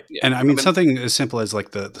saying. Right. Yeah. And I mean- something as simple as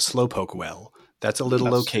like the Slowpoke well. That's a little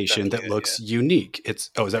That's location that definitely it, looks unique. Is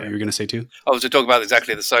that what Yeah. you were going to say too? I was to talk about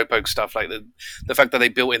exactly the Slowpoke stuff, like the fact that they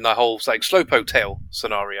built in the whole like Slowpoke tail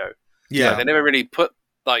scenario. Yeah. They never really put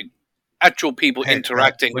like actual people Hey,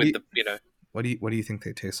 interacting what with do the What do you think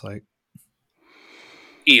they taste like?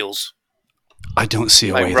 eels. I don't see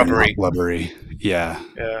a Like way they're not rubbery. rubbery. Yeah,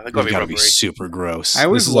 Yeah, they they've got to be got to rubbery. be super gross. I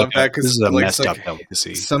always This is love like that this because is a like, messed it's up like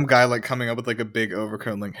delicacy. some guy like coming up with like a big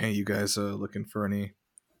overcoat, and like, "Hey, you guys looking for any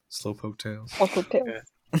slowpoke tails?" Also too.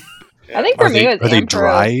 Yeah. I think for Are me they it was are they Ampharos,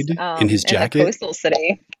 dried in his in jacket? the coastal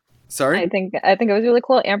city. Sorry. I think it was really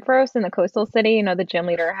cool. Ampharos in the coastal city. You know, the gym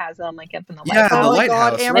leader has them like up in the Yeah, lighthouse. the Oh my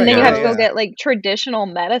lighthouse. God, right, And then you yeah, have to go yeah. get like traditional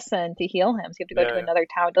medicine to heal him. So you have to go to Yeah. another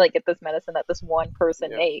town to like get this medicine that this one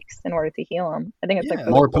person Yeah. makes in order to heal him. I think it's like Yeah.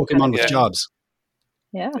 really More cool Pokemon kind of with thing. jobs.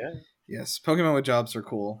 Yeah. Yeah. Yes, Pokemon with jobs are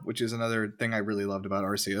cool, which is another thing I really loved about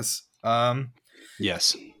Arceus.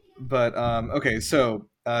 Yes. But okay, so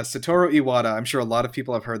Satoru Iwata, I'm sure a lot of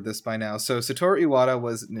people have heard this by now. So Satoru Iwata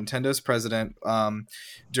was Nintendo's president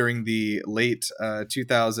during the late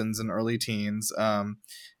 2000s and early teens,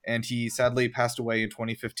 and he sadly passed away in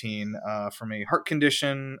 2015 from a heart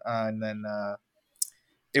condition, and then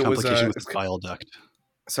it was Complication with his bile duct.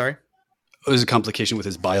 sorry. It was a complication with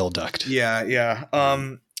his bile duct. Yeah.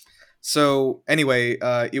 So anyway,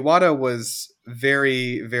 Iwata was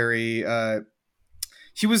very, very.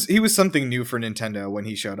 He was something new for Nintendo when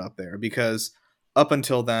he showed up there, because up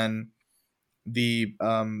until then, the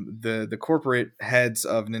corporate heads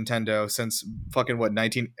of Nintendo, since fucking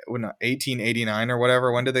 1889 or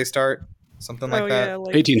whatever. When did they start? Something like that. Yeah,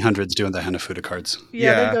 like 1800s doing the Hanafuda cards.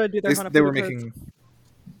 yeah, they go do their they were Hanafuda cards. making.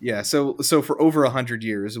 Yeah, so for over 100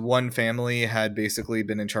 years, one family had basically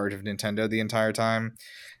been in charge of Nintendo the entire time,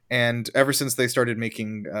 and ever since they started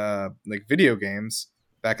making like video games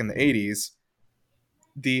back in the 80s,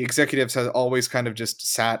 the executives had always kind of just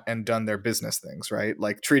sat and done their business things, right?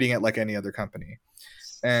 Like treating it like any other company.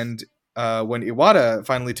 And when Iwata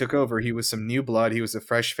finally took over, he was some new blood. He was a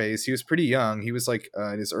fresh face. He was pretty young. He was like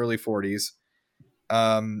in his early 40s,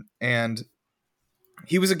 and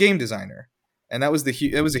he was a game designer. And that was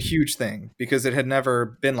it was a huge thing because it had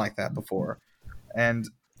never been like that before. And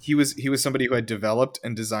he was somebody who had developed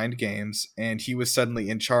and designed games, and he was suddenly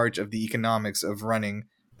in charge of the economics of running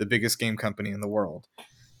the biggest game company in the world.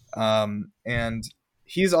 And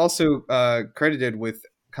he's also credited with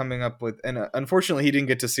coming up with, and unfortunately he didn't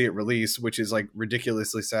get to see it release, which is like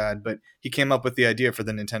ridiculously sad, but he came up with the idea for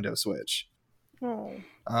the Nintendo Switch. Oh.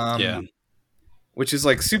 Yeah. Which is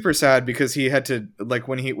like super sad because he had to, like,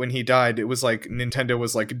 when he died, it was like Nintendo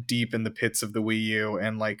was like deep in the pits of the Wii U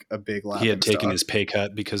and like a big laughing He had taken stock. his pay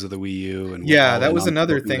cut because of the Wii U, and Yeah, all that in was on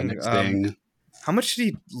another the thing. next thing. How much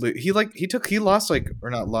did he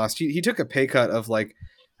took a pay cut of like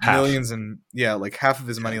Half. millions, and like half of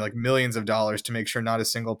his money, like millions of dollars, to make sure not a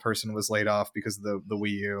single person was laid off because of the Wii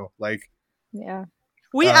U. Like, Yeah.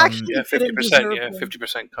 We Um, actually Yeah, didn't 50%. deserve Yeah, him.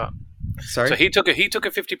 50% cut. sorry. So he took a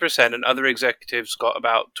 50%, and other executives got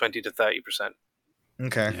about 20 to 30%.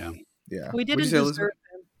 Okay. Yeah. Yeah. We What'd didn't you say, Elizabeth? deserve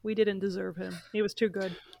him. We didn't deserve him. He was too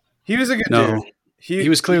good. He was a good No, dude. he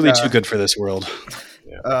was clearly too good for this world.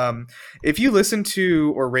 If you listen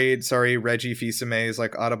to or read, Reggie Fils-Aimé's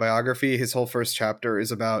like autobiography, his whole first chapter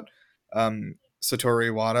is about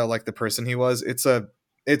Satoru Iwata, like the person he was.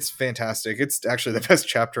 It's fantastic. It's actually the best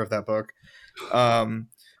chapter of that book.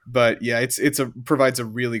 But yeah, provides a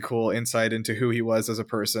really cool insight into who he was as a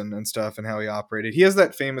person and stuff, and how he operated. He has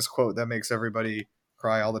that famous quote that makes everybody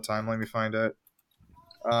cry all the time. Let me find it.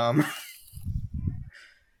 Let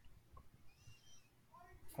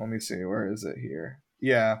me see, where is it here?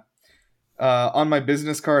 Yeah. On my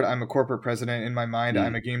business card, I'm a corporate president. In my mind,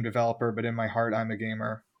 I'm a game developer, but in my heart, I'm a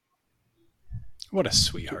gamer. What a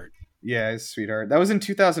sweetheart. Yeah, he's a sweetheart. That was in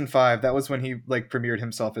 2005. That was when he like premiered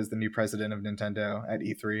himself as the new president of Nintendo at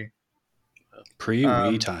E3.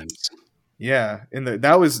 Pre-Wii times. Yeah,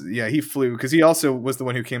 he flew because he also was the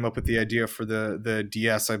one who came up with the idea for the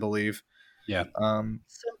DS, I believe. Yeah.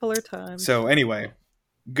 Simpler times. So anyway,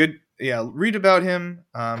 good. Yeah, read about him.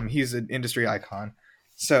 He's an industry icon.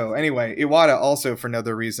 So anyway, Iwata, also for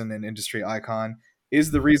another reason an industry icon, is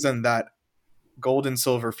the reason that Gold and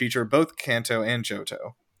Silver feature both Kanto and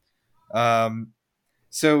Johto.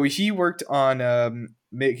 So he worked on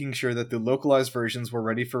making sure that the localized versions were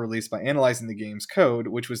ready for release by analyzing the game's code,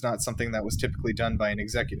 which was not something that was typically done by an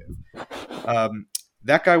executive.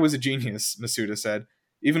 That guy was a genius, Masuda said.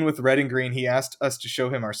 Even with Red and Green, he asked us to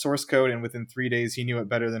show him our source code, and within 3 days, he knew it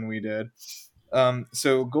better than we did.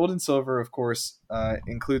 So Gold and Silver, of course,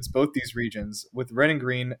 includes both these regions. With Red and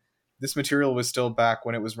Green, this material was still back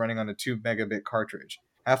when it was running on a 2 megabit cartridge.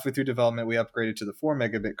 Halfway through development, we upgraded to the 4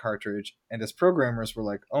 megabit cartridge, and as programmers were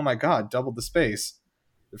like, oh my god, double the space.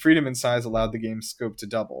 The freedom in size allowed the game's scope to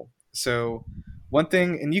double. So one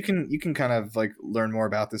thing, and you can kind of like learn more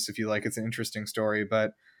about this if you like, it's an interesting story,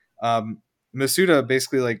 but Masuda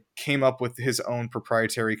basically like came up with his own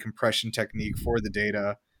proprietary compression technique for the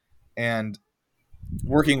data, and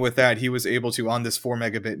working with that, he was able to, on this 4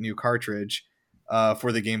 megabit new cartridge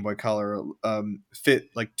for the Game Boy Color, fit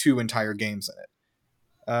like 2 entire games in it.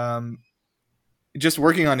 Just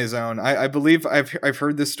working on his own. I believe I've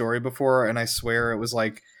heard this story before, and I swear it was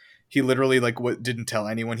like he literally like didn't tell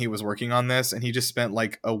anyone he was working on this, and he just spent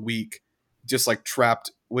like a week just like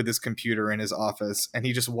trapped with his computer in his office, and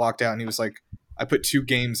he just walked out and he was like, I put 2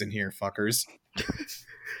 games in here, fuckers.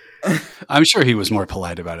 I'm sure he was more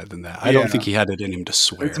polite about it than that. I don't think he had it in him to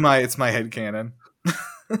swear. It's my headcanon.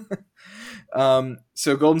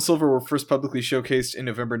 So Gold and Silver were first publicly showcased in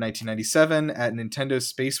November 1997 at Nintendo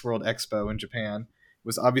Space World Expo in Japan. It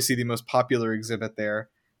was obviously the most popular exhibit there.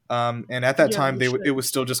 And at that time, it was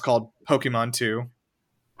still just called Pokemon 2.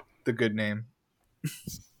 The good name.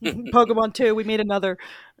 Pokemon 2, we made another.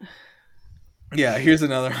 Yeah, here's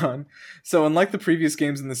another one. So unlike the previous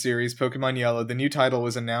games in the series, Pokemon Yellow, the new title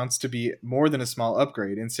was announced to be more than a small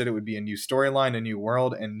upgrade. Instead, it would be a new storyline, a new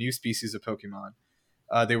world, and new species of Pokemon.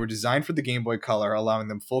 They were designed for the Game Boy Color, allowing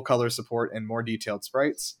them full color support and more detailed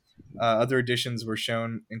sprites. Other additions were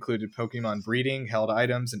shown included Pokemon breeding, held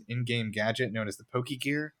items, an in-game gadget known as the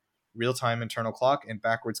Pokegear, real-time internal clock, and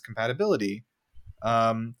backwards compatibility.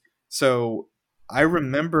 So I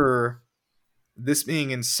remember this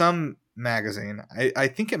being in some magazine. I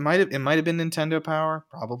think it might have been Nintendo Power,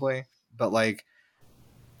 probably, but like,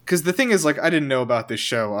 because the thing is, like, I didn't know about this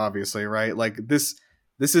show, obviously, right? Like this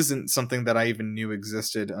isn't something that I even knew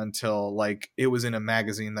existed until like it was in a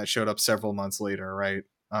magazine that showed up several months later, right?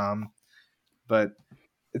 But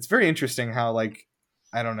it's very interesting how, like,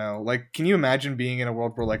 I don't know, like, can you imagine being in a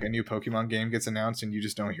world where like a new Pokemon game gets announced and you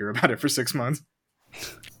just don't hear about it for 6 months?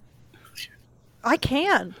 I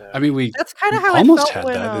can. I mean, that's kind of how almost it felt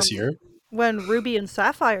had that this year when Ruby and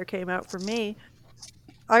Sapphire came out for me.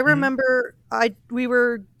 I remember we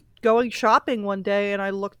were going shopping one day and I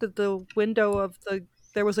looked at the window of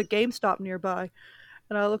there was a GameStop nearby,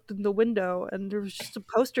 and I looked in the window and there was just a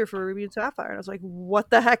poster for Ruby and Sapphire, and I was like, "What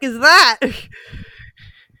the heck is that?" I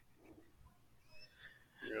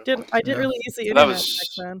didn't really use the internet back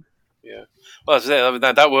then. Yeah, well,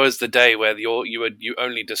 that was the day where you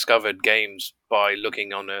only discovered games by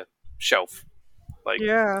looking on a shelf. Like,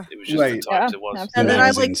 yeah, it was just the times it was. And then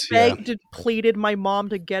I like begged and pleaded my mom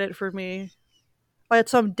to get it for me. I had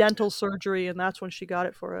some dental surgery, and that's when she got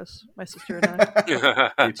it for us, my sister and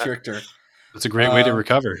I. You tricked her. It's a great way to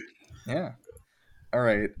recover. Yeah. All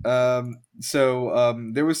right. So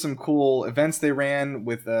there was some cool events they ran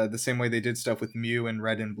with the same way they did stuff with Mew and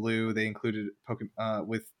Red and Blue. They included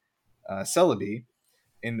with Celebi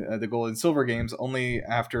in the Gold and Silver games only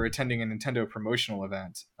after attending a Nintendo promotional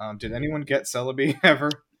event. Did anyone get Celebi ever?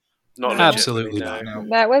 Not absolutely not. No.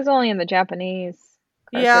 That was only in the Japanese.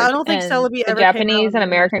 Yeah, I don't think Celebi ever The Japanese came out and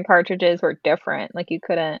American cartridges were different. Like, you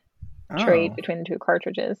couldn't trade between the 2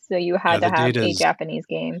 cartridges, so you had to have a Japanese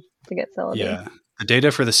game to get Celebi. Yeah, the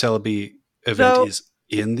data for the Celebi event is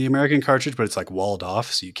in the American cartridge, but it's like walled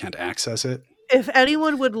off, so you can't access it. If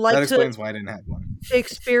anyone would like that explains why I didn't have one.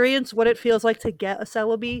 Experience what it feels like to get a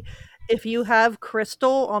Celebi, if you have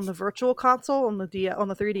Crystal on the Virtual Console on the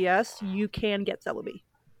 3DS, you can get Celebi.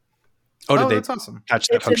 Oh, did they that's awesome. patch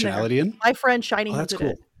that functionality in? My friend Shiny that's did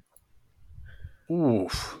cool. it.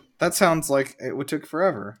 Oof. That sounds like it took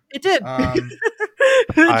forever. It did. I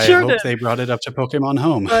hope they brought it up to Pokemon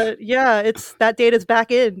Home. But yeah, that data's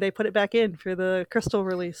back in. They put it back in for the Crystal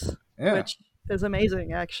release, which is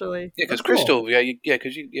amazing, actually. Yeah, because Crystal,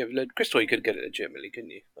 Crystal, you could get it legitimately,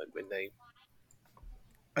 couldn't you? Like when they.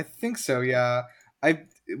 I think so. Yeah.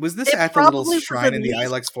 Was this at the little shrine in the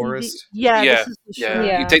Ilex Forest? Yeah.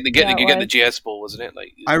 You get the GS ball, wasn't it?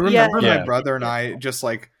 Like, I remember my brother and I just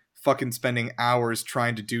like fucking spending hours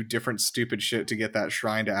trying to do different stupid shit to get that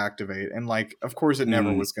shrine to activate, and like, of course, it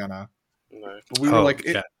never was gonna. No. But we were like,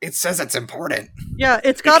 it says it's important. Yeah,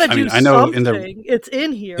 it's got to do something. I know it's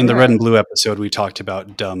in here. In the Red and Blue episode, we talked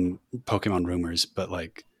about dumb Pokemon rumors, but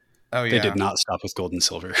like, they did not stop with Gold and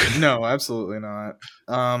Silver. No, absolutely not.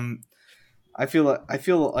 I feel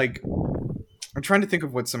like I'm trying to think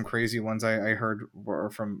of what some crazy ones I heard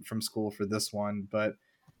were from school for this one, but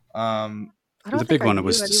the big one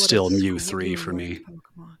was still Mew 3 for me.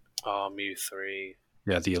 Oh, Mew 3.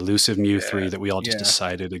 Yeah, the elusive Mew 3 that we all just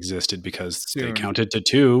decided existed because they counted to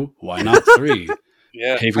 2. Why not 3?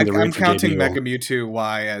 Yeah, I'm counting Mega Mewtwo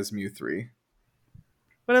Y as Mew 3.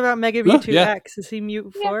 What about Mega Mewtwo X? Is he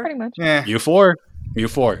Mew 4? Yeah, pretty much. Mew 4. Mew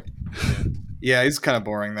 4. Yeah, he's kind of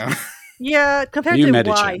boring though. Yeah, compared to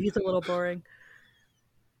Y, he's a little boring.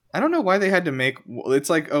 I don't know why they had to make.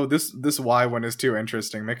 It's like, oh, this Y one is too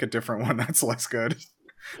interesting. Make a different one that's less good.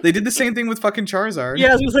 They did the same thing with fucking Charizard. Yeah,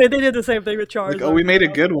 I was gonna say they did the same thing with Charizard. Like, oh, we made a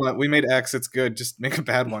good one. We made X. It's good. Just make a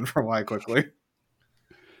bad one for Y quickly.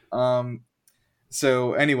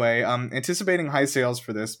 So anyway, anticipating high sales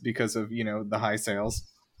for this because of the high sales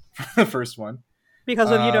for the first one.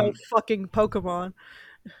 Because of fucking Pokemon.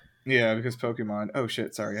 Yeah, because Pokemon. Oh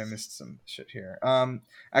shit, sorry, I missed some shit here.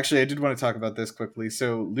 Actually, I did want to talk about this quickly.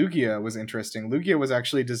 So Lugia was interesting. Lugia was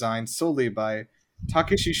actually designed solely by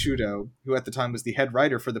Takeshi Shudo, who at the time was the head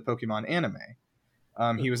writer for the Pokemon anime.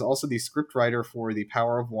 He was also the script writer for The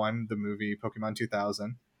Power of One, the movie Pokemon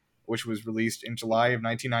 2000, which was released in July of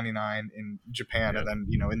 1999 in Japan, and then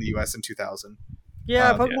in the US in 2000.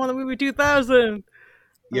 Yeah, Pokemon the movie 2000.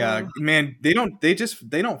 Yeah, man, they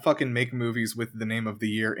don't fucking make movies with the name of the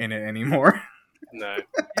year in it anymore. No.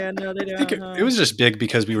 Yeah, no, they don't. I think it was just big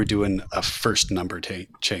because we were doing a first number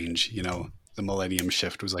change. The Millennium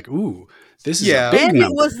Shift was like, ooh, this is a big number. And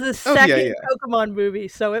it was the second Pokemon movie,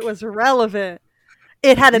 so it was relevant.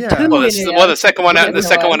 It had a tune in it. Well, the second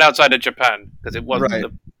one outside of Japan, because it wasn't right.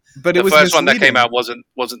 But the first one that came out wasn't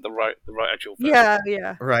the right actual film.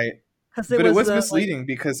 Yeah. Right. But it was misleading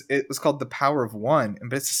because it was called The Power of One,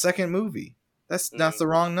 but it's the second movie. That's the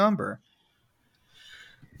wrong number.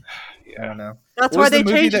 Yeah. I don't know. That's why they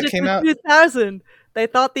changed it to 2000. They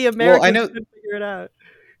thought the Americans could figure it out.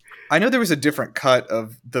 I know there was a different cut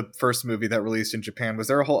of the first movie that released in Japan. Was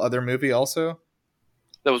there a whole other movie also?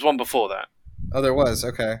 There was one before that. Oh, there was.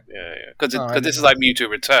 Okay. Yeah. Because this is like Mewtwo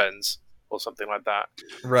Returns or something like that.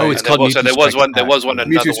 Right. Oh, it's called Mewtwo there was one. There was one. Mewtwo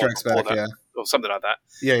Another Strikes one Back. That, yeah. Or something like that.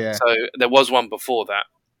 Yeah. So there was one before that,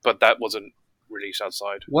 but that wasn't released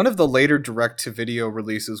outside. One of the later direct-to-video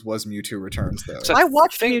releases was Mewtwo Returns, though. So I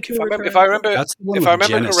watched Mewtwo Returns. If I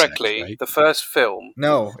remember correctly, right? the first film.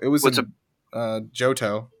 No, it was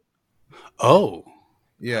Johto. Oh.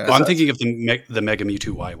 Yeah. Well, I'm thinking of the Mega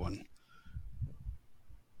Mewtwo Y one.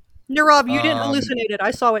 No, Rob, you didn't hallucinate it.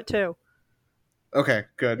 I saw it too. Okay,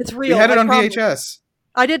 good. It's real. We had it on VHS.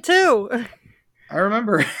 I did too. I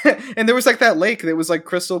remember. And there was like that lake that was like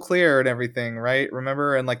crystal clear and everything, right?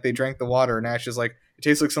 Remember? And like they drank the water and Ash is like, it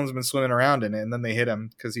tastes like someone's been swimming around in it, and then they hit him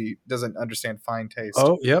because he doesn't understand fine taste.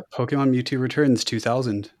 Oh, yep. Pokemon Mewtwo Returns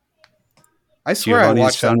 2000. I swear I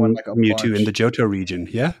watched that one like a Mewtwo bunch. in the Johto region,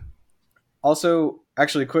 yeah? Also,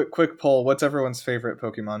 actually, quick poll. What's everyone's favorite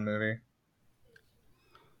Pokemon movie?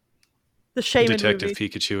 The Shaman Detective movie.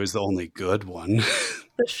 Pikachu is the only good one.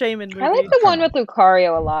 The Shaman movie. I like the one with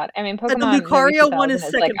Lucario a lot. I mean, Pokemon and the Lucario one is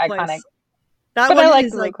second place. Iconic. But I like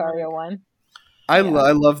the Lucario one. I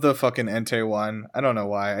love the fucking Entei one. I don't know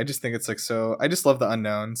why. I just think it's like so. I just love the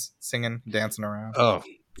unknowns singing, dancing around. Oh,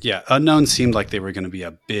 yeah. Unknowns seemed like they were going to be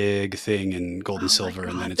a big thing in Gold and Silver,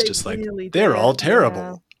 and then it's just really like, they're all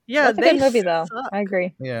terrible. Yeah, that's a good movie, though. I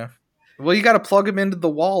agree. Yeah. Well, you got to plug them into the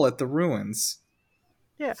wall at the ruins.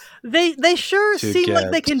 Yeah, they sure seem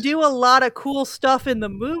like they can do a lot of cool stuff in the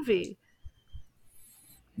movie.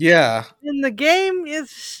 Yeah. In the game,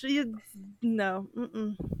 no.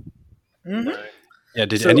 Mm-hmm. Yeah,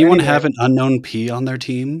 did anyone have an unknown P on their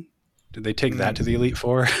team? Did they take that to the Elite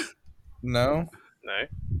Four? No.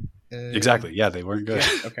 Exactly. Yeah, they weren't good.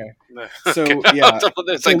 Yeah, okay. No. So, yeah.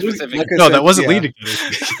 That wasn't leading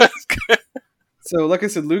to it. So, like I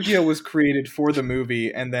said, Lugia was created for the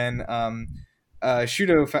movie, and then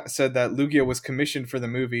Shudo said that Lugia was commissioned for the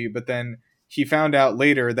movie, but then he found out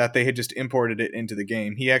later that they had just imported it into the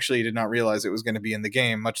game. He actually did not realize it was going to be in the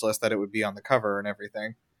game, much less that it would be on the cover and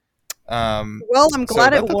everything. Well, I'm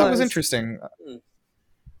glad it was. That was interesting.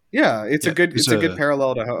 Yeah, it's a good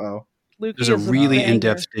parallel to Ho-Oh. There's a really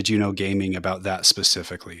in-depth Did You Know Gaming about that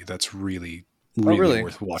specifically. That's really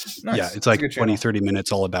worth watching. Nice. Yeah, it's like 20-30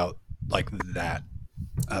 minutes all about like that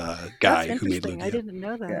guy who made Lugia. I didn't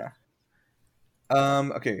know that.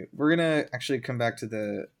 Yeah. Okay, we're gonna actually come back to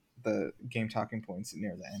the game talking points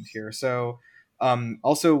near the end here. So,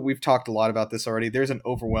 also we've talked a lot about this already. There's an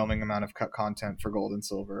overwhelming amount of cut content for Gold and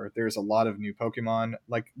Silver. There's a lot of new Pokemon,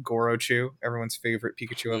 like Gorochu, everyone's favorite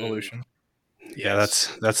Pikachu evolution. Yeah,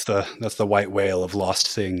 that's the white whale of lost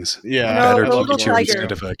things. Yeah, better the little Pikachu tiger.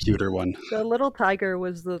 instead of a cuter one. The little tiger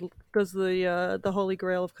was the holy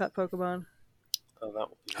grail of cut Pokemon.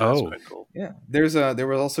 That's quite cool. Yeah, there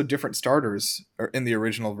were also different starters in the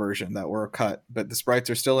original version that were cut, but the sprites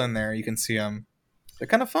are still in there. You can see them. They're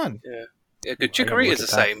kind of fun. Yeah, Chicory is the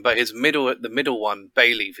same, but the middle one,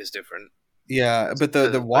 Bayleaf, is different. Yeah, but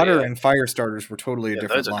the water and fire starters were totally a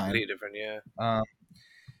different line. Those are completely different.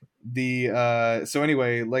 Yeah. So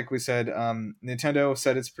anyway, like we said, Nintendo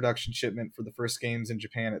set its production shipment for the first games in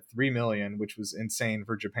Japan at 3 million, which was insane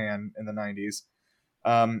for Japan in the 90s.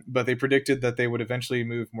 But they predicted that they would eventually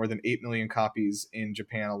move more than 8 million copies in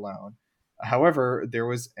Japan alone. However, there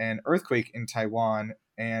was an earthquake in Taiwan,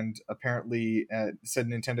 and apparently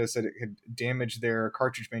Nintendo said it had damaged their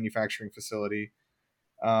cartridge manufacturing facility.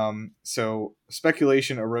 So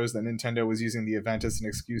speculation arose that Nintendo was using the event as an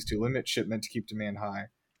excuse to limit shipment to keep demand high.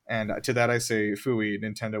 And to that I say, phooey,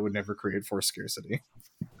 Nintendo would never create forced scarcity.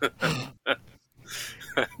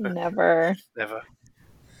 Never.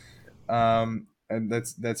 And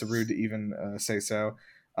that's rude to even say so.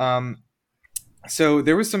 So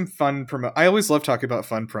there was some fun promo. I always love talking about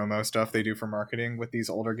fun promo stuff they do for marketing with these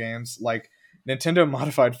older games. Like Nintendo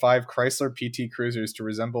modified 5 Chrysler PT Cruisers to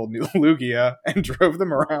resemble Lugia and drove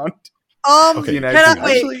them around. Okay. Can I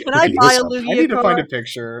buy a Lugia? I need to find a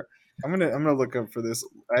picture. I'm gonna look up for this.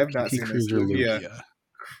 I have not seen this Lugia.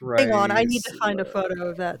 Hang on, I need to find a photo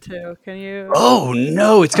of that too. Can you? Oh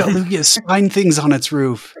no, it's got Lugia spine things on its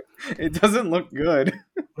roof. It doesn't look good.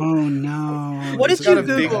 Oh no! What did you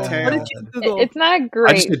Google? It's not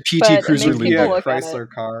great. I just did PT Cruiser Lugia Chrysler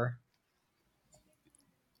car.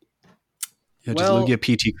 Yeah, just Lugia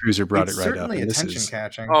PT Cruiser brought it right up. Certainly attention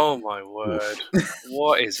catching. Oh my word!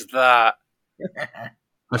 What is that?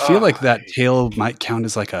 I feel like that tail might count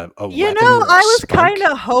as like a you know, I was kind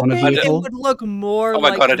of hoping it would look more. Oh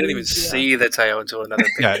my like god! I didn't even see the tail until another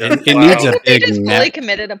picture. Yeah, it needs a big. They just fully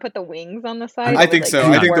committed and put the wings on the side. I think so.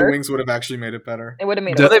 I think the wings would have actually made it better. It would have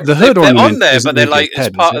made it. The hood ornament on there, but they're like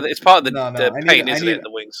it's part of the paint, isn't it? The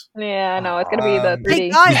wings. Yeah, no, it's gonna be the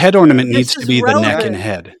 3D. The head ornament needs to be the neck and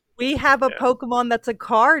head. We have a Pokemon that's a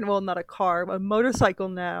car, well, not a car, a motorcycle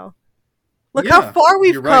now. Look how far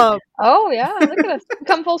we've come. Oh yeah, look at us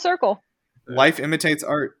come full circle. Life imitates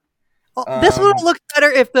art. This would have looked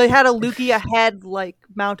better if they had a Lugia head like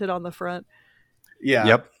mounted on the front. Yeah.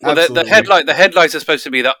 Yep. Well, the headlights are supposed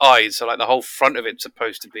to be the eyes, so like the whole front of it's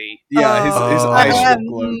supposed to be. Yeah, his eyes should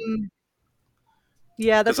glow.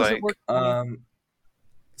 Yeah, that doesn't work.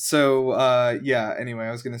 Anyway,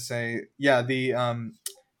 I was gonna say,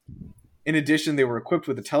 in addition, they were equipped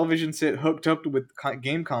with a television set hooked up with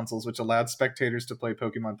game consoles, which allowed spectators to play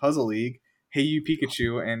Pokemon Puzzle League, Hey You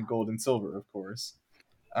Pikachu, and Gold and Silver, of course.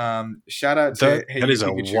 Shout out to Hey You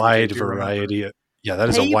Pikachu. Wide variety. That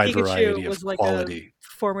is a wide variety of quality. Like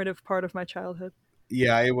a formative part of my childhood.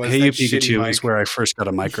 Yeah, it was. Hey You Pikachu is where I first got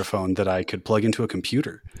a microphone that I could plug into a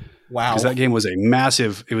computer. Wow. Because that game was it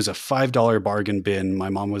was a $5 bargain bin. My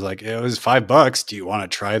mom was like, it was $5. Do you want to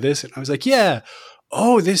try this? And I was like, yeah.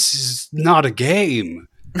 Oh, this is not a game.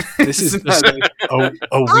 This is just a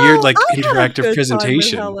weird, interactive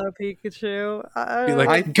presentation. Hello,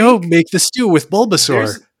 Pikachu. Go make the stew with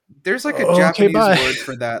Bulbasaur. There's like a Japanese word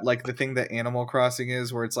for that, like the thing that Animal Crossing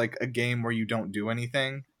is, where it's like a game where you don't do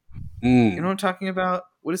anything. You know what I'm talking about?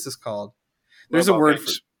 What is this called? There's a word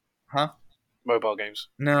games. For mobile games.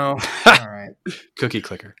 No. All right. Cookie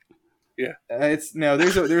clicker. Yeah. There's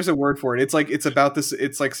a word for it. It's like it's about this.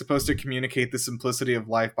 It's like supposed to communicate the simplicity of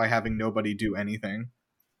life by having nobody do anything.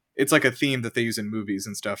 It's like a theme that they use in movies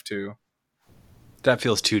and stuff too. That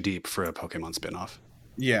feels too deep for a Pokemon spinoff.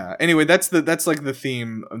 Yeah. Anyway, that's like the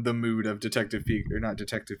theme of the mood of Detective Pikachu, or not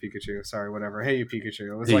Detective Pikachu. Sorry, whatever. Hey, you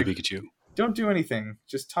Pikachu. It was like Pikachu. Don't do anything.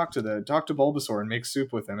 Just talk to Bulbasaur and make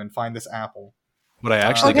soup with him and find this apple. What I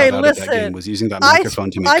actually got out of that game was using that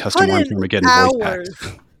microphone to make custom Armageddon voice packs.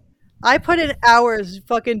 I put in hours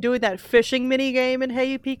fucking doing that fishing mini game in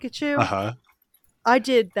Hey You Pikachu. Uh-huh. I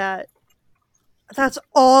did that. That's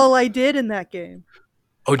all I did in that game.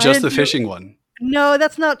 Oh, just the fishing one? No,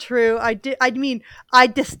 that's not true. I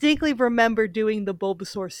distinctly remember doing the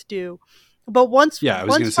Bulbasaur stew. But once I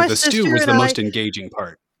was going to say the stew was the most engaging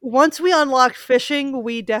part. Once we unlocked fishing,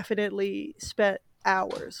 we definitely spent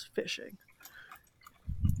hours fishing.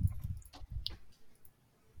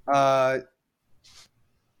 Hold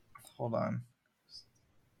on.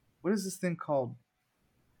 What is this thing called?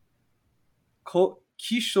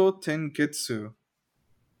 Kisho Tenketsu.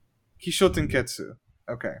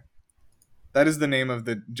 Okay. That is the name of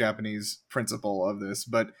the Japanese principle of this,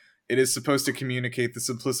 but it is supposed to communicate the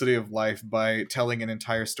simplicity of life by telling an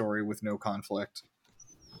entire story with no conflict.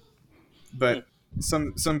 But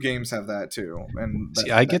some games have that too. And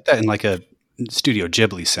I get that in like a Studio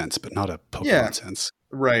Ghibli sense, but not a Pokemon sense.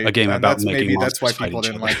 Right. A game about making that's why people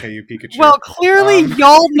didn't like Hey You Pikachu. Well, clearly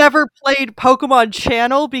y'all never played Pokemon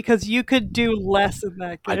Channel because you could do less in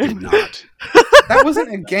that game. I did not. That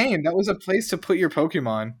wasn't a game. That was a place to put your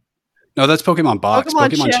Pokemon. No, that's Pokemon Box.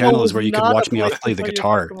 Pokemon Channel is where you could watch Meowth play the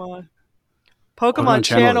guitar. Pokemon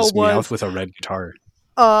Channel was Meowth with a red guitar.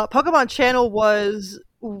 Pokemon Channel was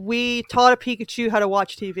we taught a Pikachu how to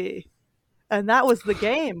watch TV, and that was the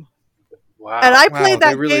game. Wow. And I played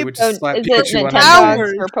that game. Is it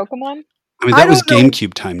Nintendogs for Pokemon? I mean, that was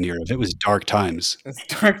GameCube time, Nirav. It was dark times. It's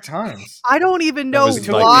dark times. I don't even know was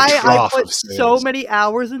like why the I trough put of so sales. many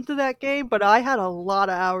hours into that game, but I had a lot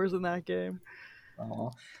of hours in that game. Aw.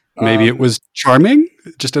 Maybe it was charming,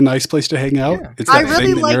 just a nice place to hang out. Yeah. It's I that really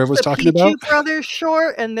thing that liked Nirav was the talking Pichu about. Brothers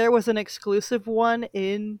short, and there was an exclusive one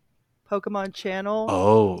in Pokemon Channel.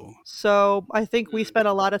 Oh, So I think we spent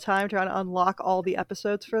a lot of time trying to unlock all the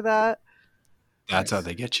episodes for that. that's how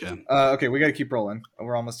they get you. Okay, we got to keep rolling.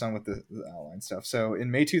 We're almost done with the outline stuff. So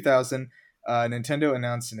in May 2000, Nintendo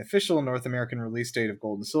announced an official North American release date of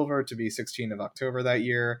Gold and Silver to be 16th of October that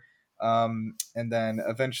year. And then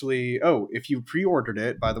eventually, if you pre-ordered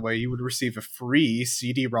it, by the way, you would receive a free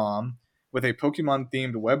CD-ROM with a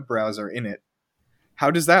Pokemon-themed web browser in it.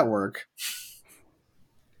 How does that work?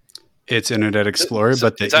 It's Internet Explorer,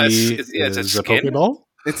 but the E is a Pokeball?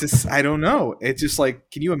 I don't know. It's just like,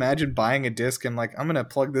 can you imagine buying a disc and like, I'm going to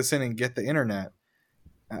plug this in and get the internet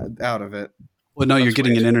out of it? Well, no, you're That's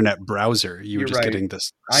getting weird. an internet browser. You're just right. getting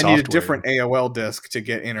this I software. need a different AOL disc to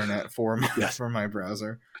get internet for my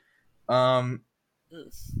browser. And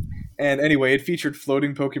anyway, it featured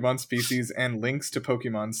floating Pokemon species and links to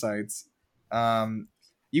Pokemon sites.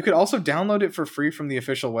 You could also download it for free from the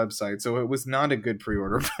official website, so it was not a good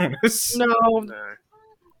pre-order bonus. No.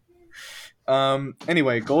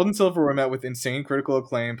 Anyway, Gold and Silver were met with insane critical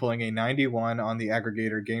acclaim, pulling a 91 on the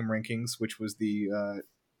aggregator Game Rankings, which was the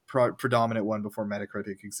predominant one before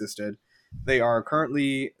Metacritic existed. They are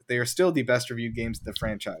still the best reviewed games of the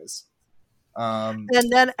franchise. And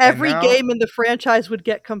then every game in the franchise would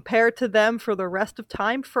get compared to them for the rest of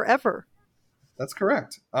time forever. That's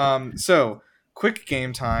correct. So quick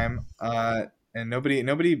game time, and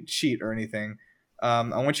nobody cheat or anything. I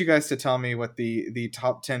want you guys to tell me what the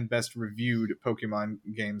top 10 best reviewed Pokemon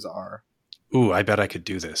games are. Ooh, I bet I could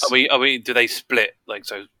do this. Are we? Do they split? Like,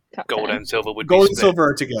 so Top Gold 10. and Silver would Gold be and split. Silver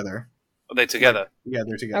are together. Are they together? Yeah,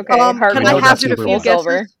 they're together. Okay, Can Heart I Gold, hazard a Silver few one.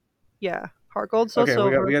 Silver. guesses? Yeah, Heart Gold, Soul Okay,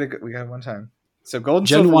 Silver. we got one time. So Gold and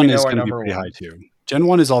Gen Silver 1 we is know are going to be number pretty one. high, too. Gen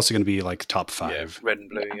 1 is also going to be like top 5. Yeah, red and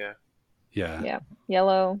blue. Yeah. Yeah. Yeah.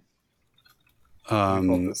 Yellow.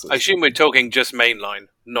 Um, I assume we're talking just mainline,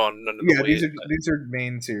 none of the Yeah, weird. these are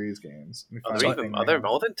main series games. Are there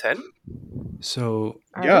more than 10? so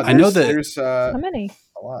Yeah, I know that there's How many?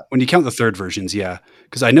 a lot. when you count the third versions, yeah.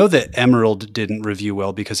 Because I know that Emerald didn't review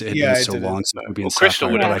well because it had Yeah, been it so didn't. long since Ruby Well, and Crystal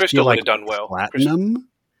Sapphire. would But have I Crystal feel would like have done well. Platinum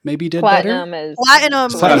maybe did Platinum is Platinum.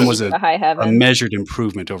 Platinum was the high a heaven. measured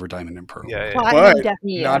improvement over Diamond and Pearl. Yeah, yeah. Platinum, But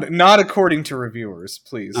definitely. Yeah. not according to reviewers,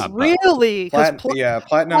 please. Really? Because Platinum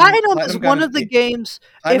Platinum is got one an of the eight- games.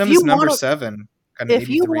 Platinum if you is number wanna- 7. got an If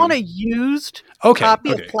you 83. want a used Okay.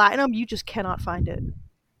 copy okay. of Platinum, you just cannot find it.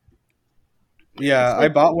 Yeah, It's I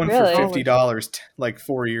bought one really? for $50 like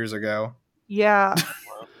 4 years ago. Yeah.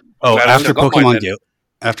 Oh, Glad I after still got mine Pokemon then. Go.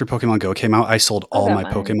 After Pokemon Go came out, I sold all got my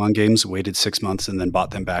mine. Pokemon games, waited 6 months, and then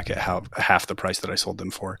bought them back at half the price that I sold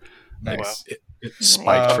them for. Nice. It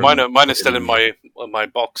spiked. from- Mine are still in my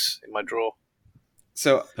box in my drawer.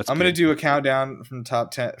 So That's I'm gonna good. do a countdown from the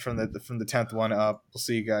top 10 from the 10th one up. We'll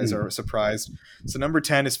see you guys are surprised. So number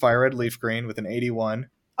 10 is Fire Red Leaf Green with an 81.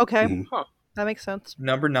 Okay. Mhm. Huh. That makes sense.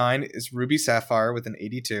 Number 9 is Ruby Sapphire with an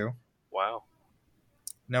 82. Wow.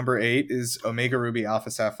 Number 8 is Omega Ruby Alpha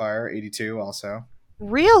Sapphire, 82 also.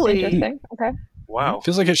 Really? Interesting. Okay. Wow.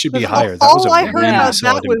 Feels like it should be 'Cause higher. That all was a I really heard about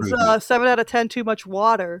solid that was improvement. 7 out of 10 too much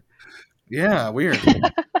water. Yeah, weird.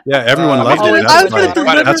 Yeah, everyone I loved was it. gonna- That's I was why,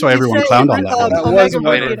 gonna that's why everyone say clowned on that one. That was Omega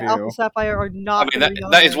my Ruby and review. Alpha Sapphire are I not. mean, gonna be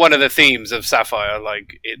on that is there. one of the themes of Sapphire.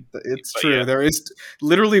 Like it. It's But true. yeah. There is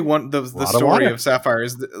literally one. The Lot of story water. of Sapphire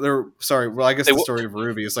is there. Sorry, well, I guess They the w- story of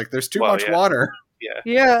Ruby is like there's too Well, much yeah. water. Yeah.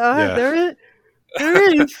 Yeah, Yeah. there is.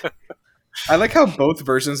 There is. I like how both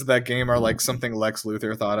versions of that game are like something Lex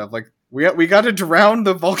Luthor thought of. Like we got to drown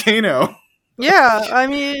the volcano. Yeah, I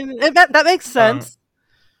mean that makes sense.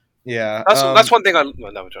 Yeah, That's one thing I.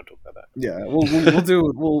 Well, no, we don't talk about that. Yeah,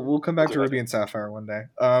 we'll come back to Ruby and Sapphire one day.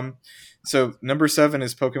 So number 7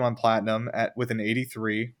 is Pokemon Platinum with an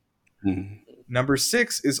 83. Mhm. Number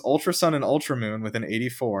 6 is Ultra Sun and Ultra Moon with an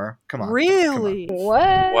 84. Come on, Really? What?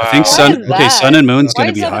 Wow. I think Why Sun. is Okay, that? Sun and Moon's Why going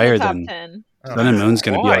to is be that in the higher top than 10? Sun and Moon's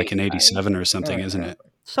going to be Why? like an 87 or something, isn't it?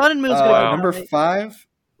 Sun and Moon's Uh, gonna Wow. be number high. 5.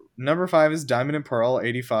 Number 5 is Diamond and Pearl,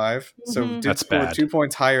 85. So Mhm. did That's score bad. 2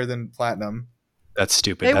 points higher than Platinum. That's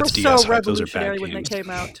stupid. They were That's so DS hype. Those are bad revolutionary when they games. came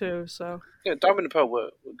out too. So Yeah, Diamond and Pearl were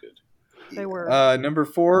good. they were. Number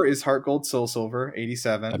 4 is Heart Gold Soul Silver,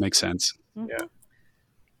 87. That makes sense.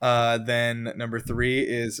 Then number 3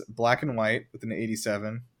 is Black and White with an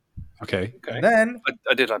 87. Okay. Okay. And then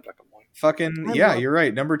I did like black and white. fucking I yeah, love- you're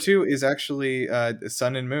right. Number 2 is actually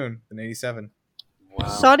Sun and Moon, an 87. Wow.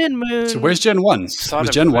 Sun and Moon. So where's Gen 1? Was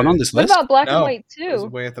Gen 1 on this What list? about Black and No, White it was 2?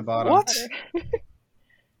 way at the bottom. What?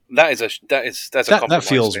 That's a compromise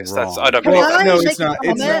feels list. wrong. I don't Can believe I that. No, make it's not. a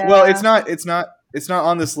It's not. comment? Well, it's not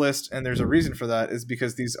on this list, and there's a reason for that. Is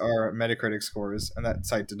because these are Metacritic scores, and that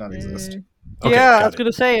site did not exist. Okay, yeah, I got was it.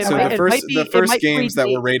 going to say. So might- the first games that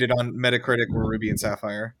predate. were rated on Metacritic were Ruby and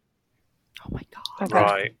Sapphire. Oh my god. Okay.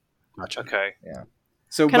 Right. Gotcha. Okay.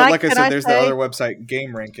 So, Can but I- like I can said, I there's say- the other website,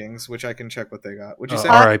 Game Rankings, which I can check what they got. Would you say?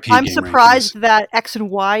 RIP I'm Game surprised Rankings. that X and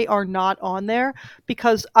Y are not on there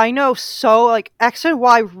because I know X and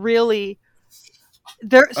Y really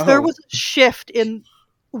there Oh. was a shift in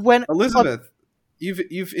when Elizabeth,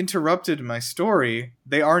 you've interrupted my story.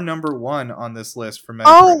 They are number 1 on this list for Metacritic.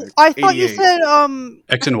 Oh, I thought you 88. said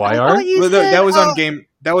X and I Y thought are? you Well, said, that was on Game.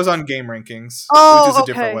 That was on Game Rankings, Oh, which is a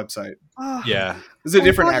different okay. website. oh, Yeah. It's a I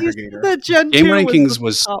different thought you said aggregator. that Gen Game 2 Rankings the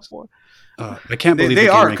was- top one. I can't believe They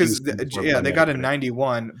the are Game because Rankings were they by got a Metacritic.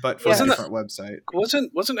 91, but for Yeah. a different website.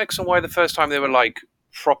 Wasn't X and Y the first time they were like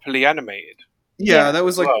properly animated? Yeah, Yeah. that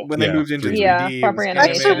was like Well, when they yeah. moved into 3D. Yeah, it proper was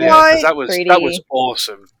animation. X and animated. Y- 'cause that was 3D.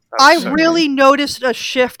 awesome. That I was so really noticed a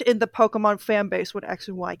shift in the Pokemon fan base when X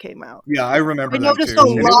and Y came out. Yeah, I remember I that noticed too. a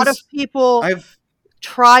And it lot of was- people I've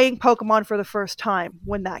trying Pokemon for the first time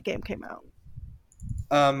when that game came out.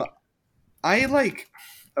 I like.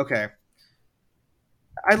 Okay.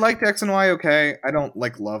 I liked X and Y. Okay, I don't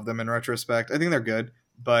love them in retrospect. I think they're good,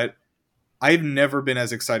 but I've never been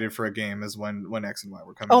as excited for a game as when X and Y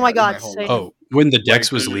were coming. Oh my out in God, whole same. life. Oh, when the Dex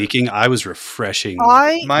Like- was leaking, I was refreshing.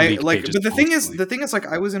 I My leak pages but the constantly. thing is,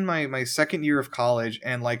 I was in my second year of college,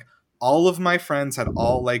 and all of my friends had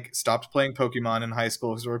all stopped playing Pokemon in high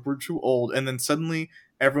school because we're too old, and then suddenly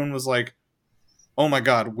everyone was like, "Oh my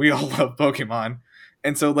God, we all love Pokemon,"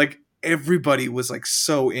 and so everybody was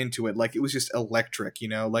so into it, it was just electric, it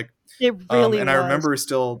really and was. I remember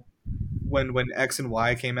still when X and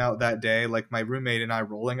Y came out that day, my roommate and I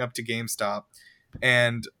rolling up to GameStop,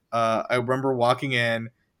 and I remember walking in,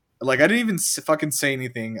 I didn't even fucking say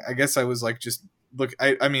anything. I guess I was just look.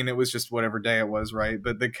 I mean, it was just whatever day it was, right?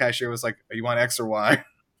 But the cashier was like, "You want X or Y?"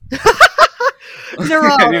 I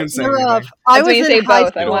didn't say anything. I That's was when you in say high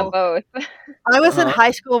both. I school. want both. I was in Uh-huh.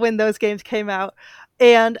 high school when those games came out,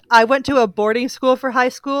 and I went to a boarding school for high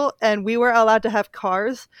school, and we were allowed to have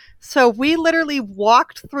cars. So we literally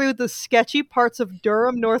walked through the sketchy parts of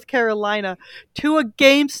Durham, North Carolina, to a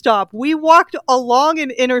GameStop. We walked along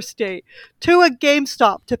an interstate to a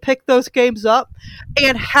GameStop to pick those games up,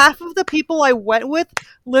 and half of the people I went with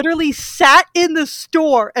literally sat in the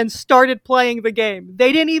store and started playing the game.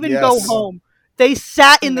 They didn't even go Yes. home. They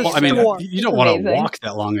sat in the Well, I mean, store. you don't want to Amazing. walk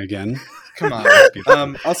that long again. Come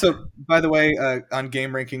on. Also, by the way, on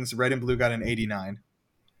Game Rankings, Red and Blue got an 89.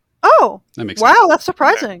 Oh, That makes wow, sense. that's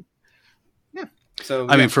surprising. So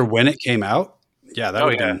I mean, for when it came out, yeah, that Oh,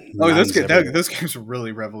 would yeah. have been. those nines everywhere. those games were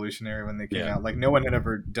really revolutionary when they came Yeah. out. No one had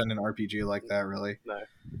ever done an RPG like that, really.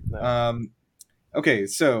 No. Okay,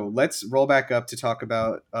 so let's roll back up to talk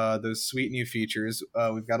about those sweet new features.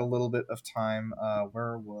 We've got a little bit of time.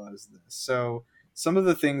 Where was this? So some of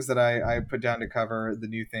the things that I put down to cover the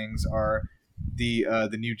new things are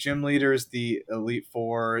the new gym leaders, the Elite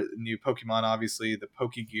Four, new Pokemon, obviously the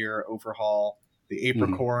Pokegear overhaul, the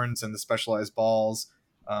apricorns and the specialized balls.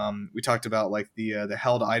 We talked about the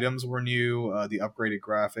held items were new, the upgraded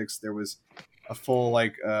graphics. There was a full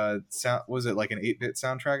sound. Was it an 8-bit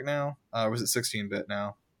soundtrack now? Or was it 16-bit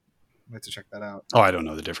now? I have to check that out. Oh, I don't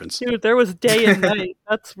know the difference. Dude, there was day and night.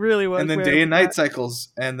 That's really what. And then where day it and was night at. cycles,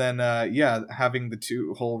 and then having the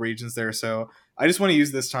two whole regions there. So I just want to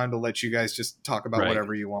use this time to let you guys just talk about Right.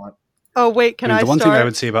 whatever you want. Oh wait, can I mean, I the one start? thing I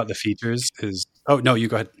would say about the features is, oh no, you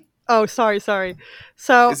go ahead. Oh, sorry.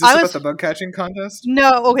 So Is this I about was the bug catching contest?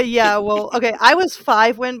 no. Okay, yeah. Well, okay. I was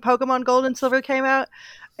 5 when Pokemon Gold and Silver came out,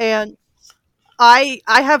 and I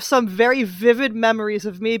have some very vivid memories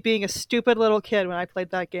of me being a stupid little kid when I played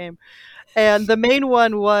that game. And the main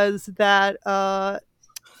one was that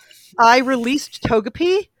I released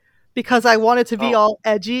Togepi because I wanted to be all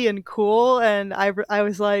edgy and cool, and I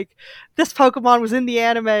was like, this Pokemon was in the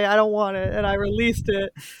anime, I don't want it, and I released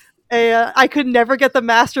it. And I could never get the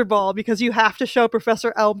Master Ball because you have to show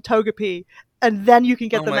Professor Elm Togepi, and then you can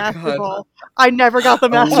get Oh the my Master God. Ball. I never got the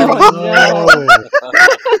Master Oh Ball.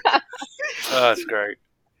 no. Oh, that's great.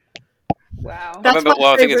 Wow. That's remember- my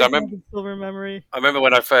well, the thing is, favorite I remember- Gold and Silver memory. I remember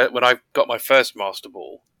when I got my first Master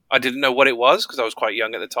Ball, I didn't know what it was because I was quite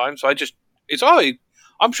young at the time. So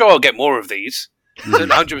I'm sure I'll get more of these.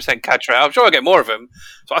 100% catch rate. I'm sure I'll get more of them.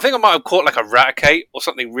 So I think I might have caught like a Raticate or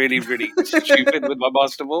something really, really stupid with my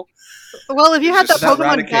Master Ball. Well, if you had that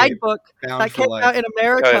Pokemon Raticate guidebook that came out in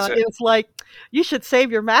America, it was like, you should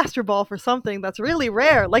save your Master Ball for something that's really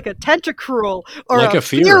rare, like a Tentacruel or like a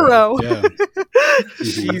Fearow. Yeah.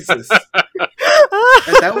 Jesus.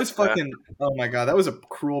 That was fucking, oh my god, that was a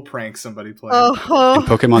cruel prank somebody played. In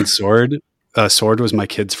Pokemon Sword, Sword was my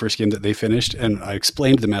kid's first game that they finished, and I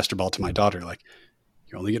explained the Master Ball to my daughter, like,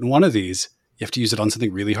 you're only getting one of these. You have to use it on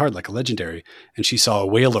something really hard, like a legendary. And she saw a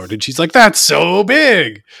Wailord, and she's like, that's so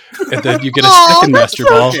big! And then you get a second Master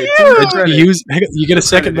Ball. You get a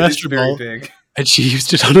second Master Ball, and she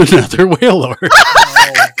used it on another Wailord.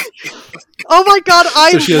 Oh my god,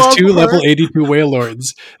 So she has two level 82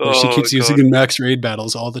 Wailords that she keeps using in max raid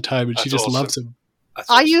battles all the time, and she just loves them.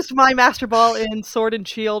 I used my Master Ball in Sword and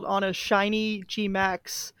Shield on a shiny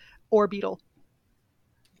G-Max Orbeetle.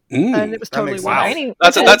 And it was totally worth it.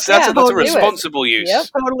 That's a responsible use. Yep,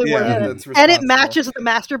 totally worth it. And it matches the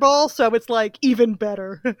Master Ball, so it's like even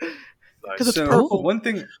better. Because it's purple. One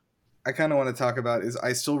thing I kind of want to talk about is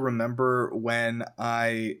I still remember when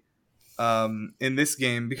I in this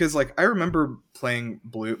game, because like I remember playing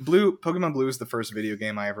Pokemon Blue was the first video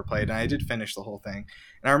game I ever played, and I did finish the whole thing,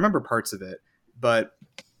 and I remember parts of it. But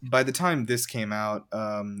by the time this came out,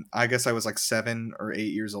 I guess I was like 7 or 8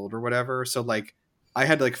 years old or whatever. So like I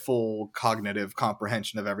had like full cognitive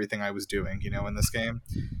comprehension of everything I was doing, you know, in this game,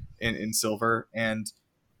 in Silver. And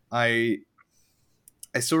I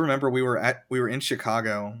still remember we were in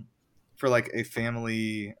Chicago for like a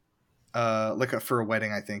family, for a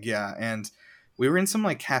wedding, I think. Yeah. And we were in some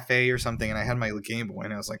like cafe or something, and I had my Game Boy,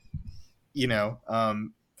 and I was like, you know,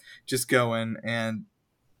 just going, and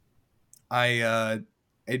I'd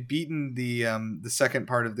beaten the second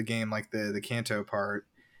part of the game, like the Kanto part,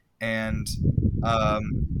 and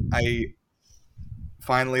I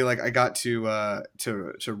finally I got to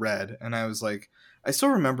Red, and I was like, I still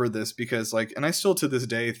remember this because like, and I still to this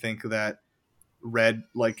day think that Red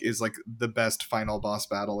is like the best final boss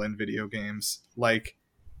battle in video games. Like,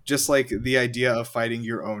 just like the idea of fighting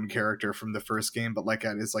your own character from the first game, but like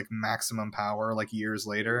at his like maximum power, like years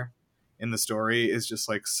later in the story, is just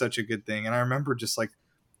like such a good thing. And I remember just like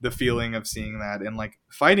the feeling of seeing that and like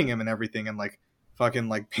fighting him and everything, and like fucking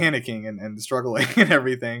like panicking and struggling and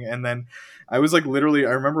everything. And then I was like, literally,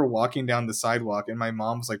 I remember walking down the sidewalk, and my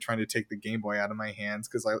mom was like trying to take the Game Boy out of my hands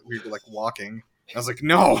because we were like walking. I was like,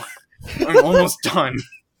 no, I'm almost done.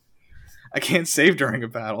 I can't save during a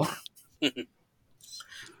battle.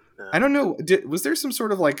 I don't know. Was there some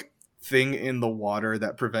sort of like thing in the water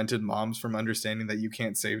that prevented moms from understanding that you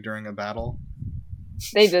can't save during a battle?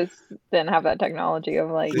 They just didn't have that technology of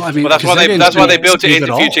like. Well, I mean, that's why they built it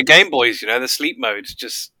into future Game Boys. You know, the sleep mode,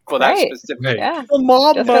 just for that specific. Yeah, the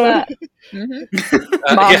mom mode.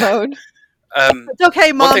 Mom mode. It's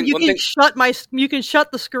okay, Mom. You can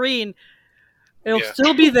shut the screen. It'll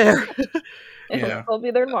still be there. It'll still be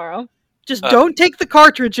there tomorrow. Just don't take the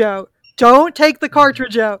cartridge out. Don't take the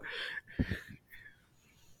cartridge out.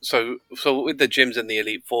 So with the gyms and the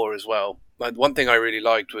Elite Four as well, like one thing I really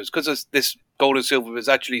liked was because this Gold and Silver was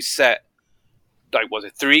actually set, like, was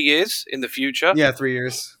it 3 years in the future? Yeah, 3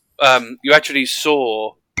 years. You actually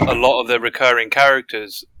saw a lot of the recurring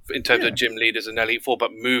characters in terms of gym leaders and Elite Four,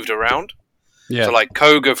 but moved around. Yeah. So like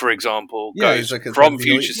Koga, for example, goes like from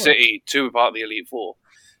Future City to a part of the Elite Four.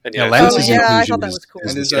 And Lance I thought that was cool.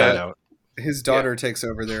 And his daughter takes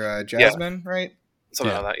over their Jasmine, right?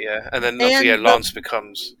 Something like that, yeah. And then obviously Lance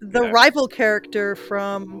becomes the rival character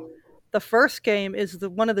from the first game is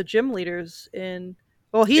one of the gym leaders in.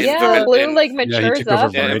 Well, he's Blue like matures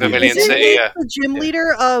up. Yeah, Vermilion City. Yeah, the gym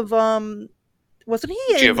leader of wasn't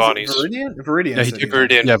he Giovanni's? Viridian. Yeah, he took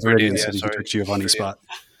Viridian City. He took Giovanni's spot.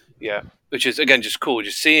 Yeah, which is again just cool,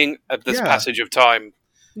 just seeing this passage of time.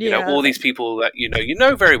 You know, all these people that you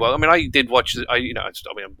know very well. I mean, I did watch.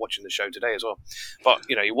 I'm watching the show today as well. But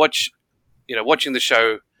watching the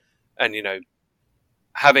show, and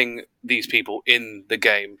having these people in the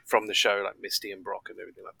game from the show, like Misty and Brock and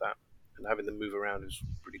everything like that, and having them move around is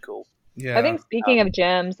pretty cool. Yeah. I think speaking of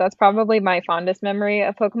gyms, that's probably my fondest memory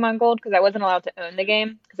of Pokemon Gold, because I wasn't allowed to own the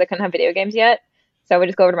game because I couldn't have video games yet. So I would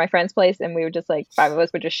just go over to my friend's place, and we would just 5 of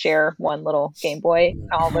us would just share one little Game Boy,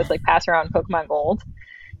 and all of us pass around Pokemon Gold.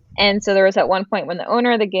 And so there was at one point when the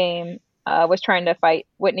owner of the game was trying to fight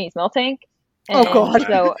Whitney's Miltank. And God!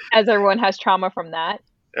 So as everyone has trauma from that,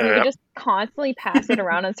 we would just constantly pass it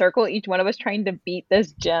around in a circle, each one of us trying to beat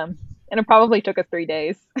this gym, and it probably took us 3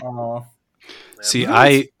 days. See,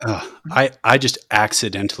 I just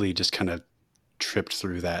accidentally just kind of tripped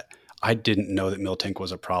through that. I didn't know that Miltank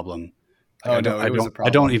was a problem. I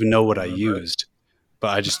don't even know what I used. but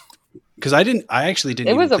I just because I actually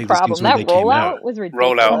didn't. It was even a play problem. these games when That they came out. rollout was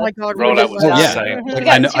ridiculous. Rollout. Oh my God, Rollout was insane.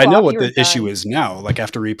 Like, I know what the issue is now. Like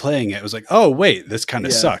after replaying it, it was like, oh wait, this kind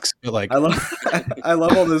of sucks. But like, I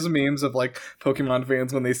love all those memes of like Pokemon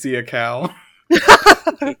fans when they see a cow.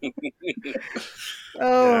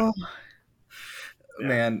 Oh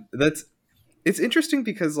man, it's interesting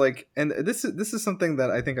because like, and this is something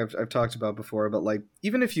that I think I've talked about before, but like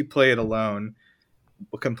even if you play it alone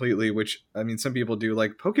completely, which I mean some people do,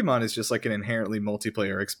 like Pokemon is just like an inherently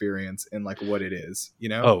multiplayer experience in like what it is, you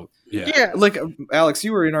know? Oh yeah. yeah. Like Alex,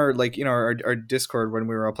 you were in our like our Discord when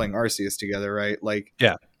we were all playing Arceus together, right? Like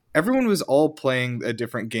yeah. Everyone was all playing a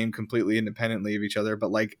different game completely independently of each other, but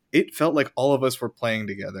like it felt like all of us were playing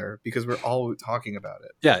together because we're all talking about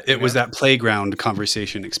it. Yeah, it was that playground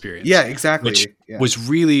conversation experience. Yeah, exactly. Which was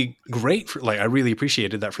really great for like I really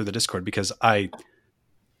appreciated that for the Discord because I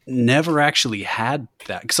never actually had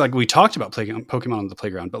that. Because like we talked about playing Pokemon on the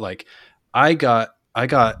playground, but like I got a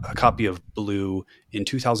copy of Blue in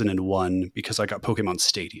 2001 because I got Pokemon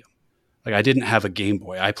Stadium. Like I didn't have a Game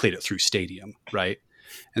Boy. I played it through Stadium, right?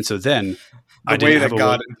 And so then the way that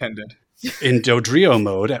God intended. In Dodrio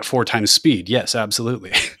mode at 4 times speed. Yes,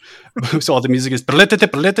 absolutely. So all the music is but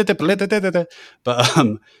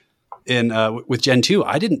with Gen 2,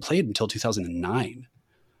 I didn't play it until 2009.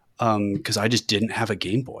 Because I just didn't have a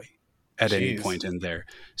Game Boy at any point in there.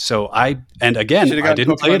 So I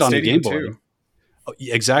didn't play it on a Game Boy. Oh,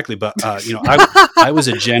 exactly, but I was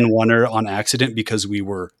a Gen 1er on accident because we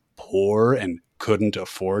were poor and couldn't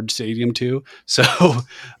afford Stadium 2. So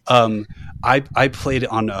I played it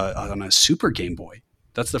on a Super Game Boy.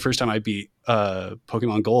 That's the first time I beat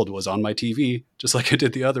Pokemon Gold was on my TV, just like I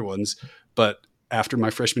did the other ones, but after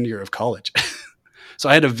my freshman year of college. So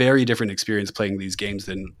I had a very different experience playing these games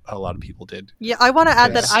than a lot of people did. Yeah, I want to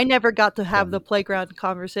add that I never got to have the playground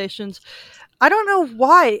conversations. I don't know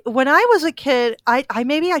why. When I was a kid, I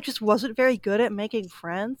just wasn't very good at making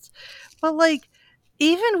friends. But like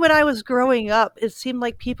even when I was growing up, it seemed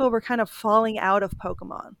like people were kind of falling out of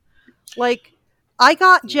Pokemon. Like I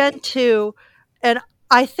got Gen 2 and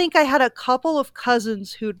I think I had a couple of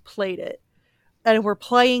cousins who'd played it and were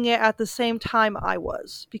playing it at the same time I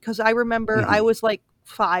was, because I remember I was like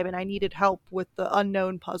 5 and I needed help with the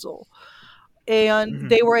unknown puzzle, and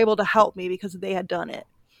they were able to help me because they had done it.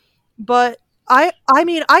 But I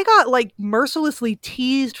mean I got like mercilessly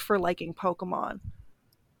teased for liking Pokemon.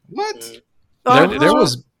 What?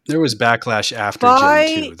 There was backlash after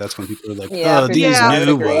Gen 2. That's when people were like, these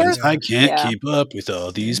new ones, I can't keep up with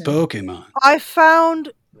all these Pokemon. I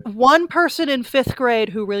found one person in 5th grade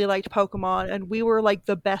who really liked Pokemon, and we were like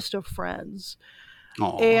the best of friends.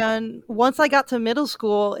 Aww. And once I got to middle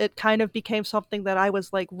school, it kind of became something that I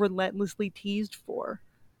was like relentlessly teased for.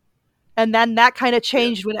 And then that kind of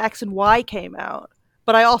changed when X and Y came out.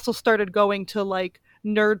 But I also started going to like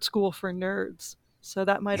nerd school for nerds. So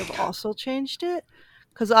that might have also changed it.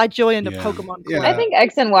 Because I joined a Pokemon club. I think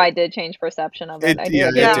X and Y did change perception of it. It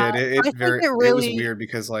did. It was weird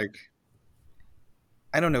because like,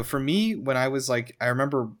 I don't know. For me, when I was like, I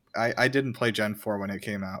remember I didn't play Gen 4 when it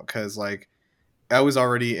came out because like I was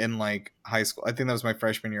already in like high school. I think that was my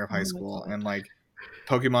freshman year of high school, and like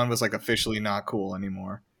Pokemon was like officially not cool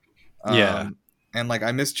anymore. And like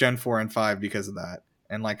I missed Gen 4 and 5 because of that,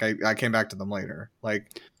 and like I came back to them later.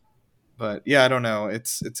 Like, but yeah, I don't know.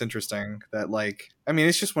 It's interesting that like, I mean,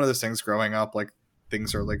 it's just one of those things growing up. Like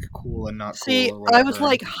things are like cool and not cool. See, I was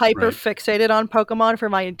like hyper fixated on Pokemon for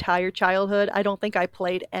my entire childhood. I don't think I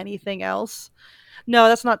played anything else. No,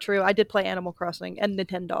 that's not true. I did play Animal Crossing and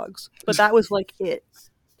Nintendogs, but that was like it.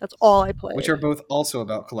 That's all I played. Which are both also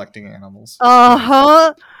about collecting animals.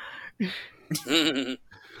 Uh-huh.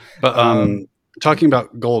 But talking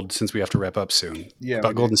about Gold, since we have to wrap up soon,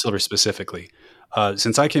 about Gold and Silver specifically,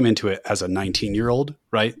 since I came into it as a 19-year-old,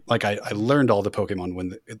 right? Like I learned all the Pokemon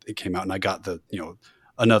when it came out, and I got the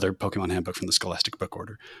another Pokemon handbook from the Scholastic Book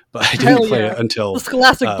Order, but I didn't play it until the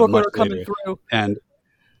Scholastic Book Order coming through. And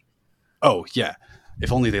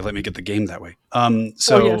if only they let me get the game that way.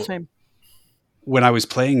 Same. When I was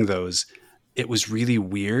playing those, it was really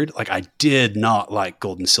weird. Like I did not like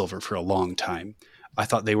Gold and Silver for a long time. I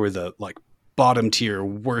thought they were the like bottom tier,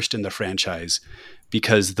 worst in the franchise,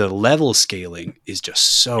 because the level scaling is just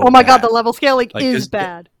so bad. God, the level scaling is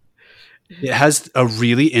bad. It has a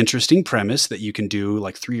really interesting premise that you can do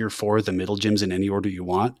like 3 or 4 of the middle gyms in any order you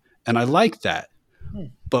want. And I like that.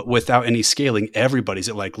 But without any scaling, everybody's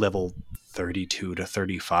at like level 32 to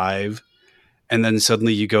 35. And then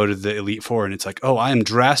suddenly you go to the Elite Four and it's like, oh, I am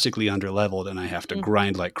drastically underleveled and I have to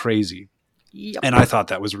grind like crazy. Yep. And I thought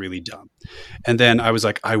that was really dumb. And then I was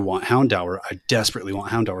like, I want Houndour. I desperately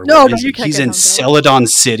want Houndour. No, you can't. He's in Celadon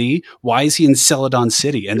City. Why is he in Celadon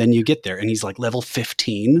City? And then you get there and he's like level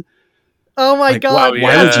 15. Oh my God.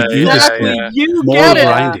 Why would you do this? You more get it.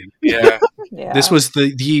 grinding. Yeah. Yeah. This was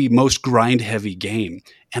the most grind heavy game.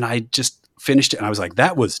 And I just finished it and I was like,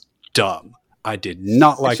 that was dumb. I did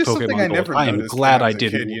not like Pokemon Gold. I am glad I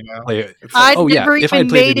didn't play it. I never even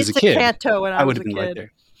made it to Kanto when I was a kid. Right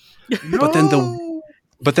there. No.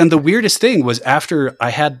 But then the weirdest thing was after I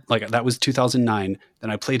had that was 2009.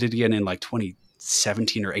 Then I played it again in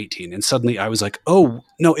 2017 or 18, and suddenly I was like, oh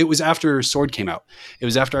no! It was after Sword came out. It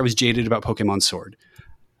was after I was jaded about Pokemon Sword,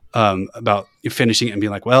 about finishing it and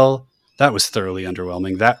being like, well, that was thoroughly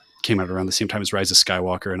underwhelming. That came out around the same time as Rise of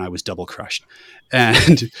Skywalker, and I was double crushed.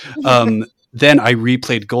 And then I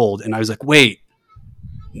replayed Gold, and I was like, wait,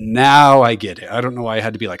 now I get it. I don't know why I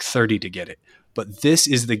had to be 30 to get it. But this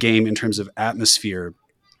is the game in terms of atmosphere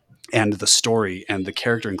and the story and the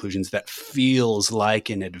character inclusions that feels like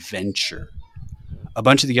an adventure. A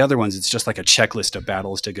bunch of the other ones, it's just like a checklist of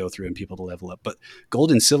battles to go through and people to level up. But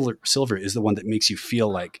Gold and Silver is the one that makes you feel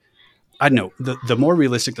like, I don't know, the more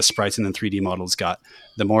realistic the sprites and the 3D models got,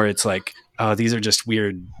 the more it's like, these are just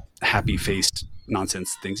weird, happy-faced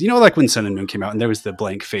nonsense things. Like when Sun and Moon came out and there was the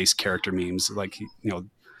blank face character memes,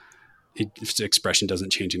 its expression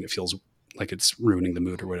doesn't change and it feels like it's ruining the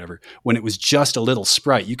mood or whatever. When it was just a little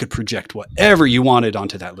sprite, you could project whatever you wanted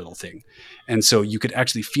onto that little thing. And so you could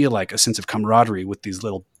actually feel like a sense of camaraderie with these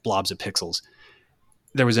little blobs of pixels.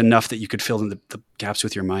 There was enough that you could fill in the gaps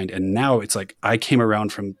with your mind. And now it's like, I came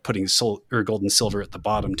around from putting Gold and Silver at the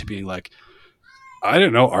bottom to being like, I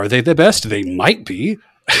don't know, are they the best? They might be.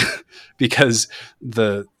 Because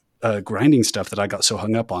the grinding stuff that I got so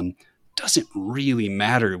hung up on doesn't really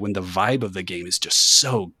matter when the vibe of the game is just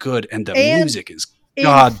so good and the music is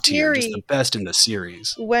god tier, just the best in the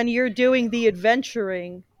series. When you're doing the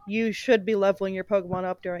adventuring, you should be leveling your Pokemon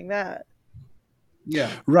up during that.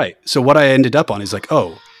 Yeah. Right. So what I ended up on is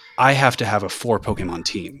I have to have a 4 Pokemon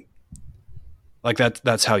team.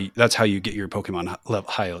 That's how you get your Pokemon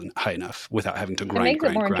level high enough without having to grind. It makes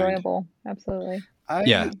it more enjoyable. Absolutely.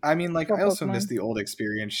 I mean, I also miss the old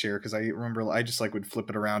experience share because I remember I just would flip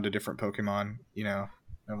it around to different Pokemon,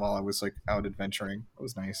 and while I was out adventuring. It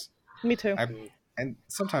was nice. Me too. And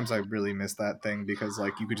sometimes I really miss that thing because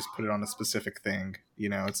you could just put it on a specific thing.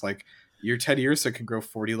 It's like your Teddiursa can grow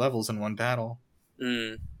 40 levels in one battle.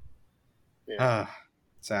 Yeah.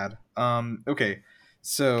 Sad. Okay.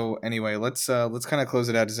 So anyway, let's kind of close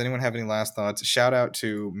it out. Does anyone have any last thoughts? Shout out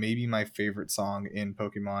to maybe my favorite song in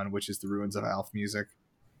Pokemon, which is the Ruins of Alph music.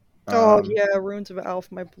 Ruins of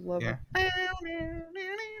Alph, my beloved. Yeah.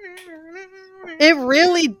 It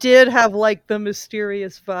really did have the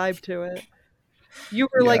mysterious vibe to it. You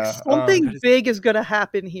were something big is going to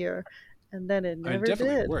happen here, and then it never did. It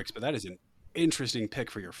definitely works, but that is an interesting pick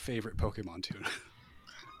for your favorite Pokemon tune.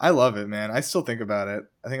 I love it, man. I still think about it.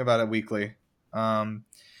 I think about it weekly.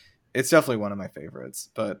 It's definitely one of my favorites,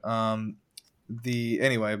 but let's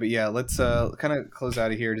kind of close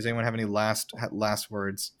out of here. Does anyone have any last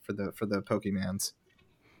words for the Pokemans?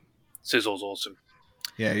 Sizzle's awesome.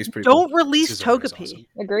 Yeah, he's pretty Don't release Togepi. Awesome.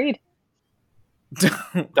 Agreed.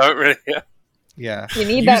 Don't really. Yeah. You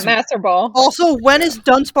need that Master Ball. Also, when is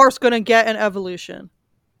Dunsparce going to get an evolution?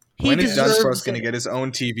 When is Dunsparce going to get his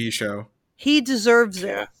own TV show? He deserves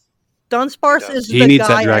it. Dunsparce is the guy. He needs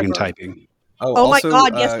that dragon typing. Oh also, my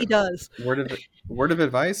god, yes he does. Word of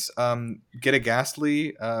advice, get a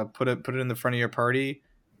Ghastly, put it in the front of your party,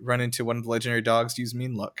 run into one of the legendary dogs, use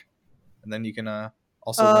Mean Look. And then you can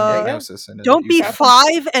also learn Diagnosis. And don't be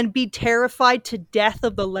 5 and be terrified to death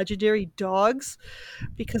of the legendary dogs.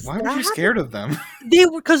 Because why were you scared of them?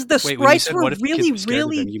 Because the sprites were really,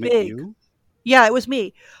 really big. Yeah, it was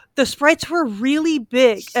me. The sprites were really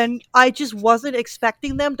big, and I just wasn't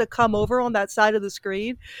expecting them to come over on that side of the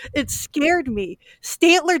screen. It scared me.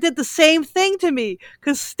 Stantler did the same thing to me,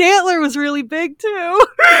 because Stantler was really big, too.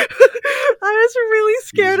 I was really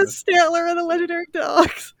scared of Stantler and the legendary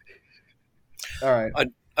dogs. All right.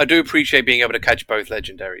 I do appreciate being able to catch both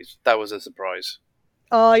legendaries. That was a surprise.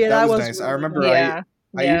 Oh, yeah, that was nice. Really I remember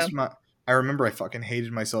I remember I fucking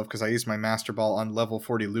hated myself because I used my Master Ball on level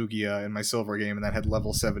 40 Lugia in my Silver game and then had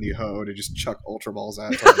level 70 Ho to just chuck Ultra Balls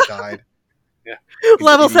at until I died. Yeah.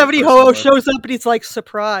 Level 70 Ho shows up and he's like,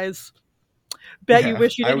 surprise. Bet you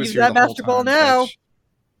wish you didn't use that Master Ball now.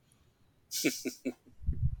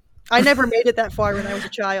 I never made it that far when I was a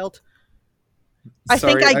child. I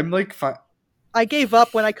gave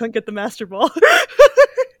up when I couldn't get the Master Ball.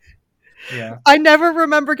 Yeah. I never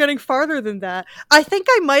remember getting farther than that. I think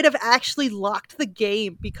I might have actually locked the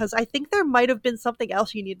game because I think there might have been something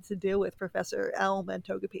else you needed to do with Professor Elm and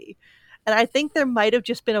Togepi. And I think there might have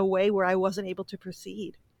just been a way where I wasn't able to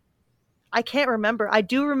proceed. I can't remember. I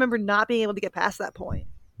do remember not being able to get past that point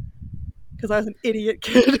because I was an idiot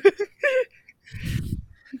kid.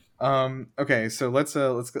 Okay, so let's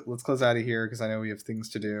close out of here because I know we have things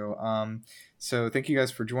to do. So thank you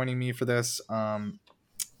guys for joining me for this.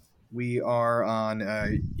 We are on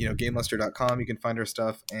GameLuster.com. You can find our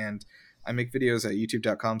stuff, and I make videos at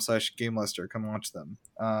youtube.com/GameLuster. Come watch them.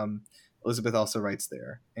 Elizabeth also writes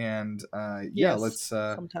there, and let's.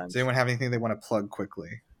 Does anyone have anything they want to plug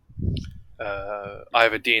quickly? I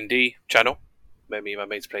have a D&D channel. Me and my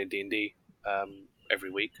mates play D&D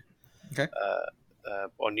every week. Okay.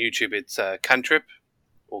 On YouTube, it's Cantrip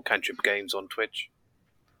or Cantrip Games on Twitch.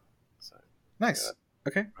 So, nice.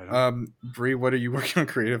 Okay. Bree, what are you working on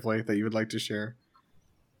creatively that you would like to share?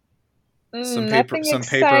 Nothing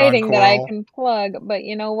exciting that I can plug, but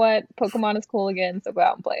you know what? Pokemon is cool again, so go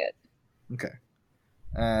out and play it. Okay.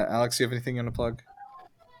 Alex, do you have anything you want to plug?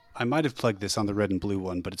 I might have plugged this on the red and blue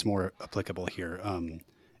one, but it's more applicable here.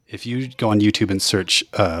 If you go on YouTube and search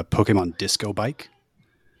Pokemon Disco Bike,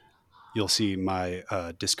 you'll see my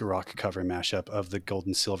Disco Rock cover mashup of the gold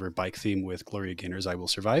and silver bike theme with Gloria Gaynor's I Will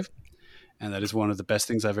Survive. And that is one of the best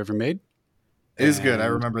things I've ever made. It is good. I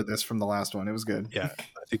remember this from the last one. It was good. Yeah,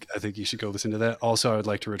 I think you should go listen to that. Also, I would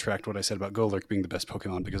like to retract what I said about Golurk being the best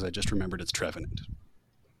Pokemon because I just remembered it's Trevenant.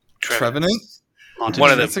 Trevenant?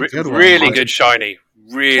 One of the really good shiny.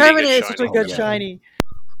 Really Trevenant good is such a good shiny.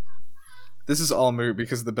 This is all moot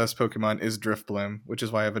because the best Pokemon is Drifblim, which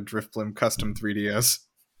is why I have a Drifblim custom 3DS.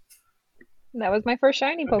 That was my first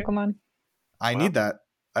shiny Pokemon. I need that.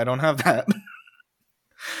 I don't have that.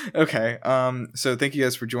 Okay. So thank you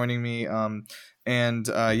guys for joining me.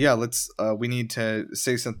 Let's. We need to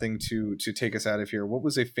say something to take us out of here. What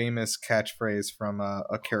was a famous catchphrase from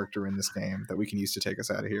a character in this game that we can use to take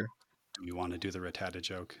us out of here? Do you want to do the Rattata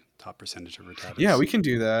joke? Top percentage of Rattatas. Yeah, we can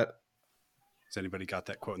do that. Has anybody got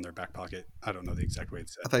that quote in their back pocket? I don't know the exact way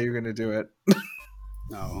it's said. I thought you were going to do it.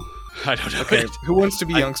 No, I don't know. Okay, who wants to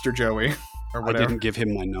be Youngster Joey? Or whatever. I didn't give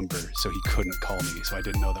him my number, so he couldn't call me, so I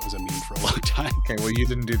didn't know that was a meme for a long time. Okay, well, you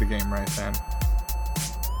didn't do the game right then.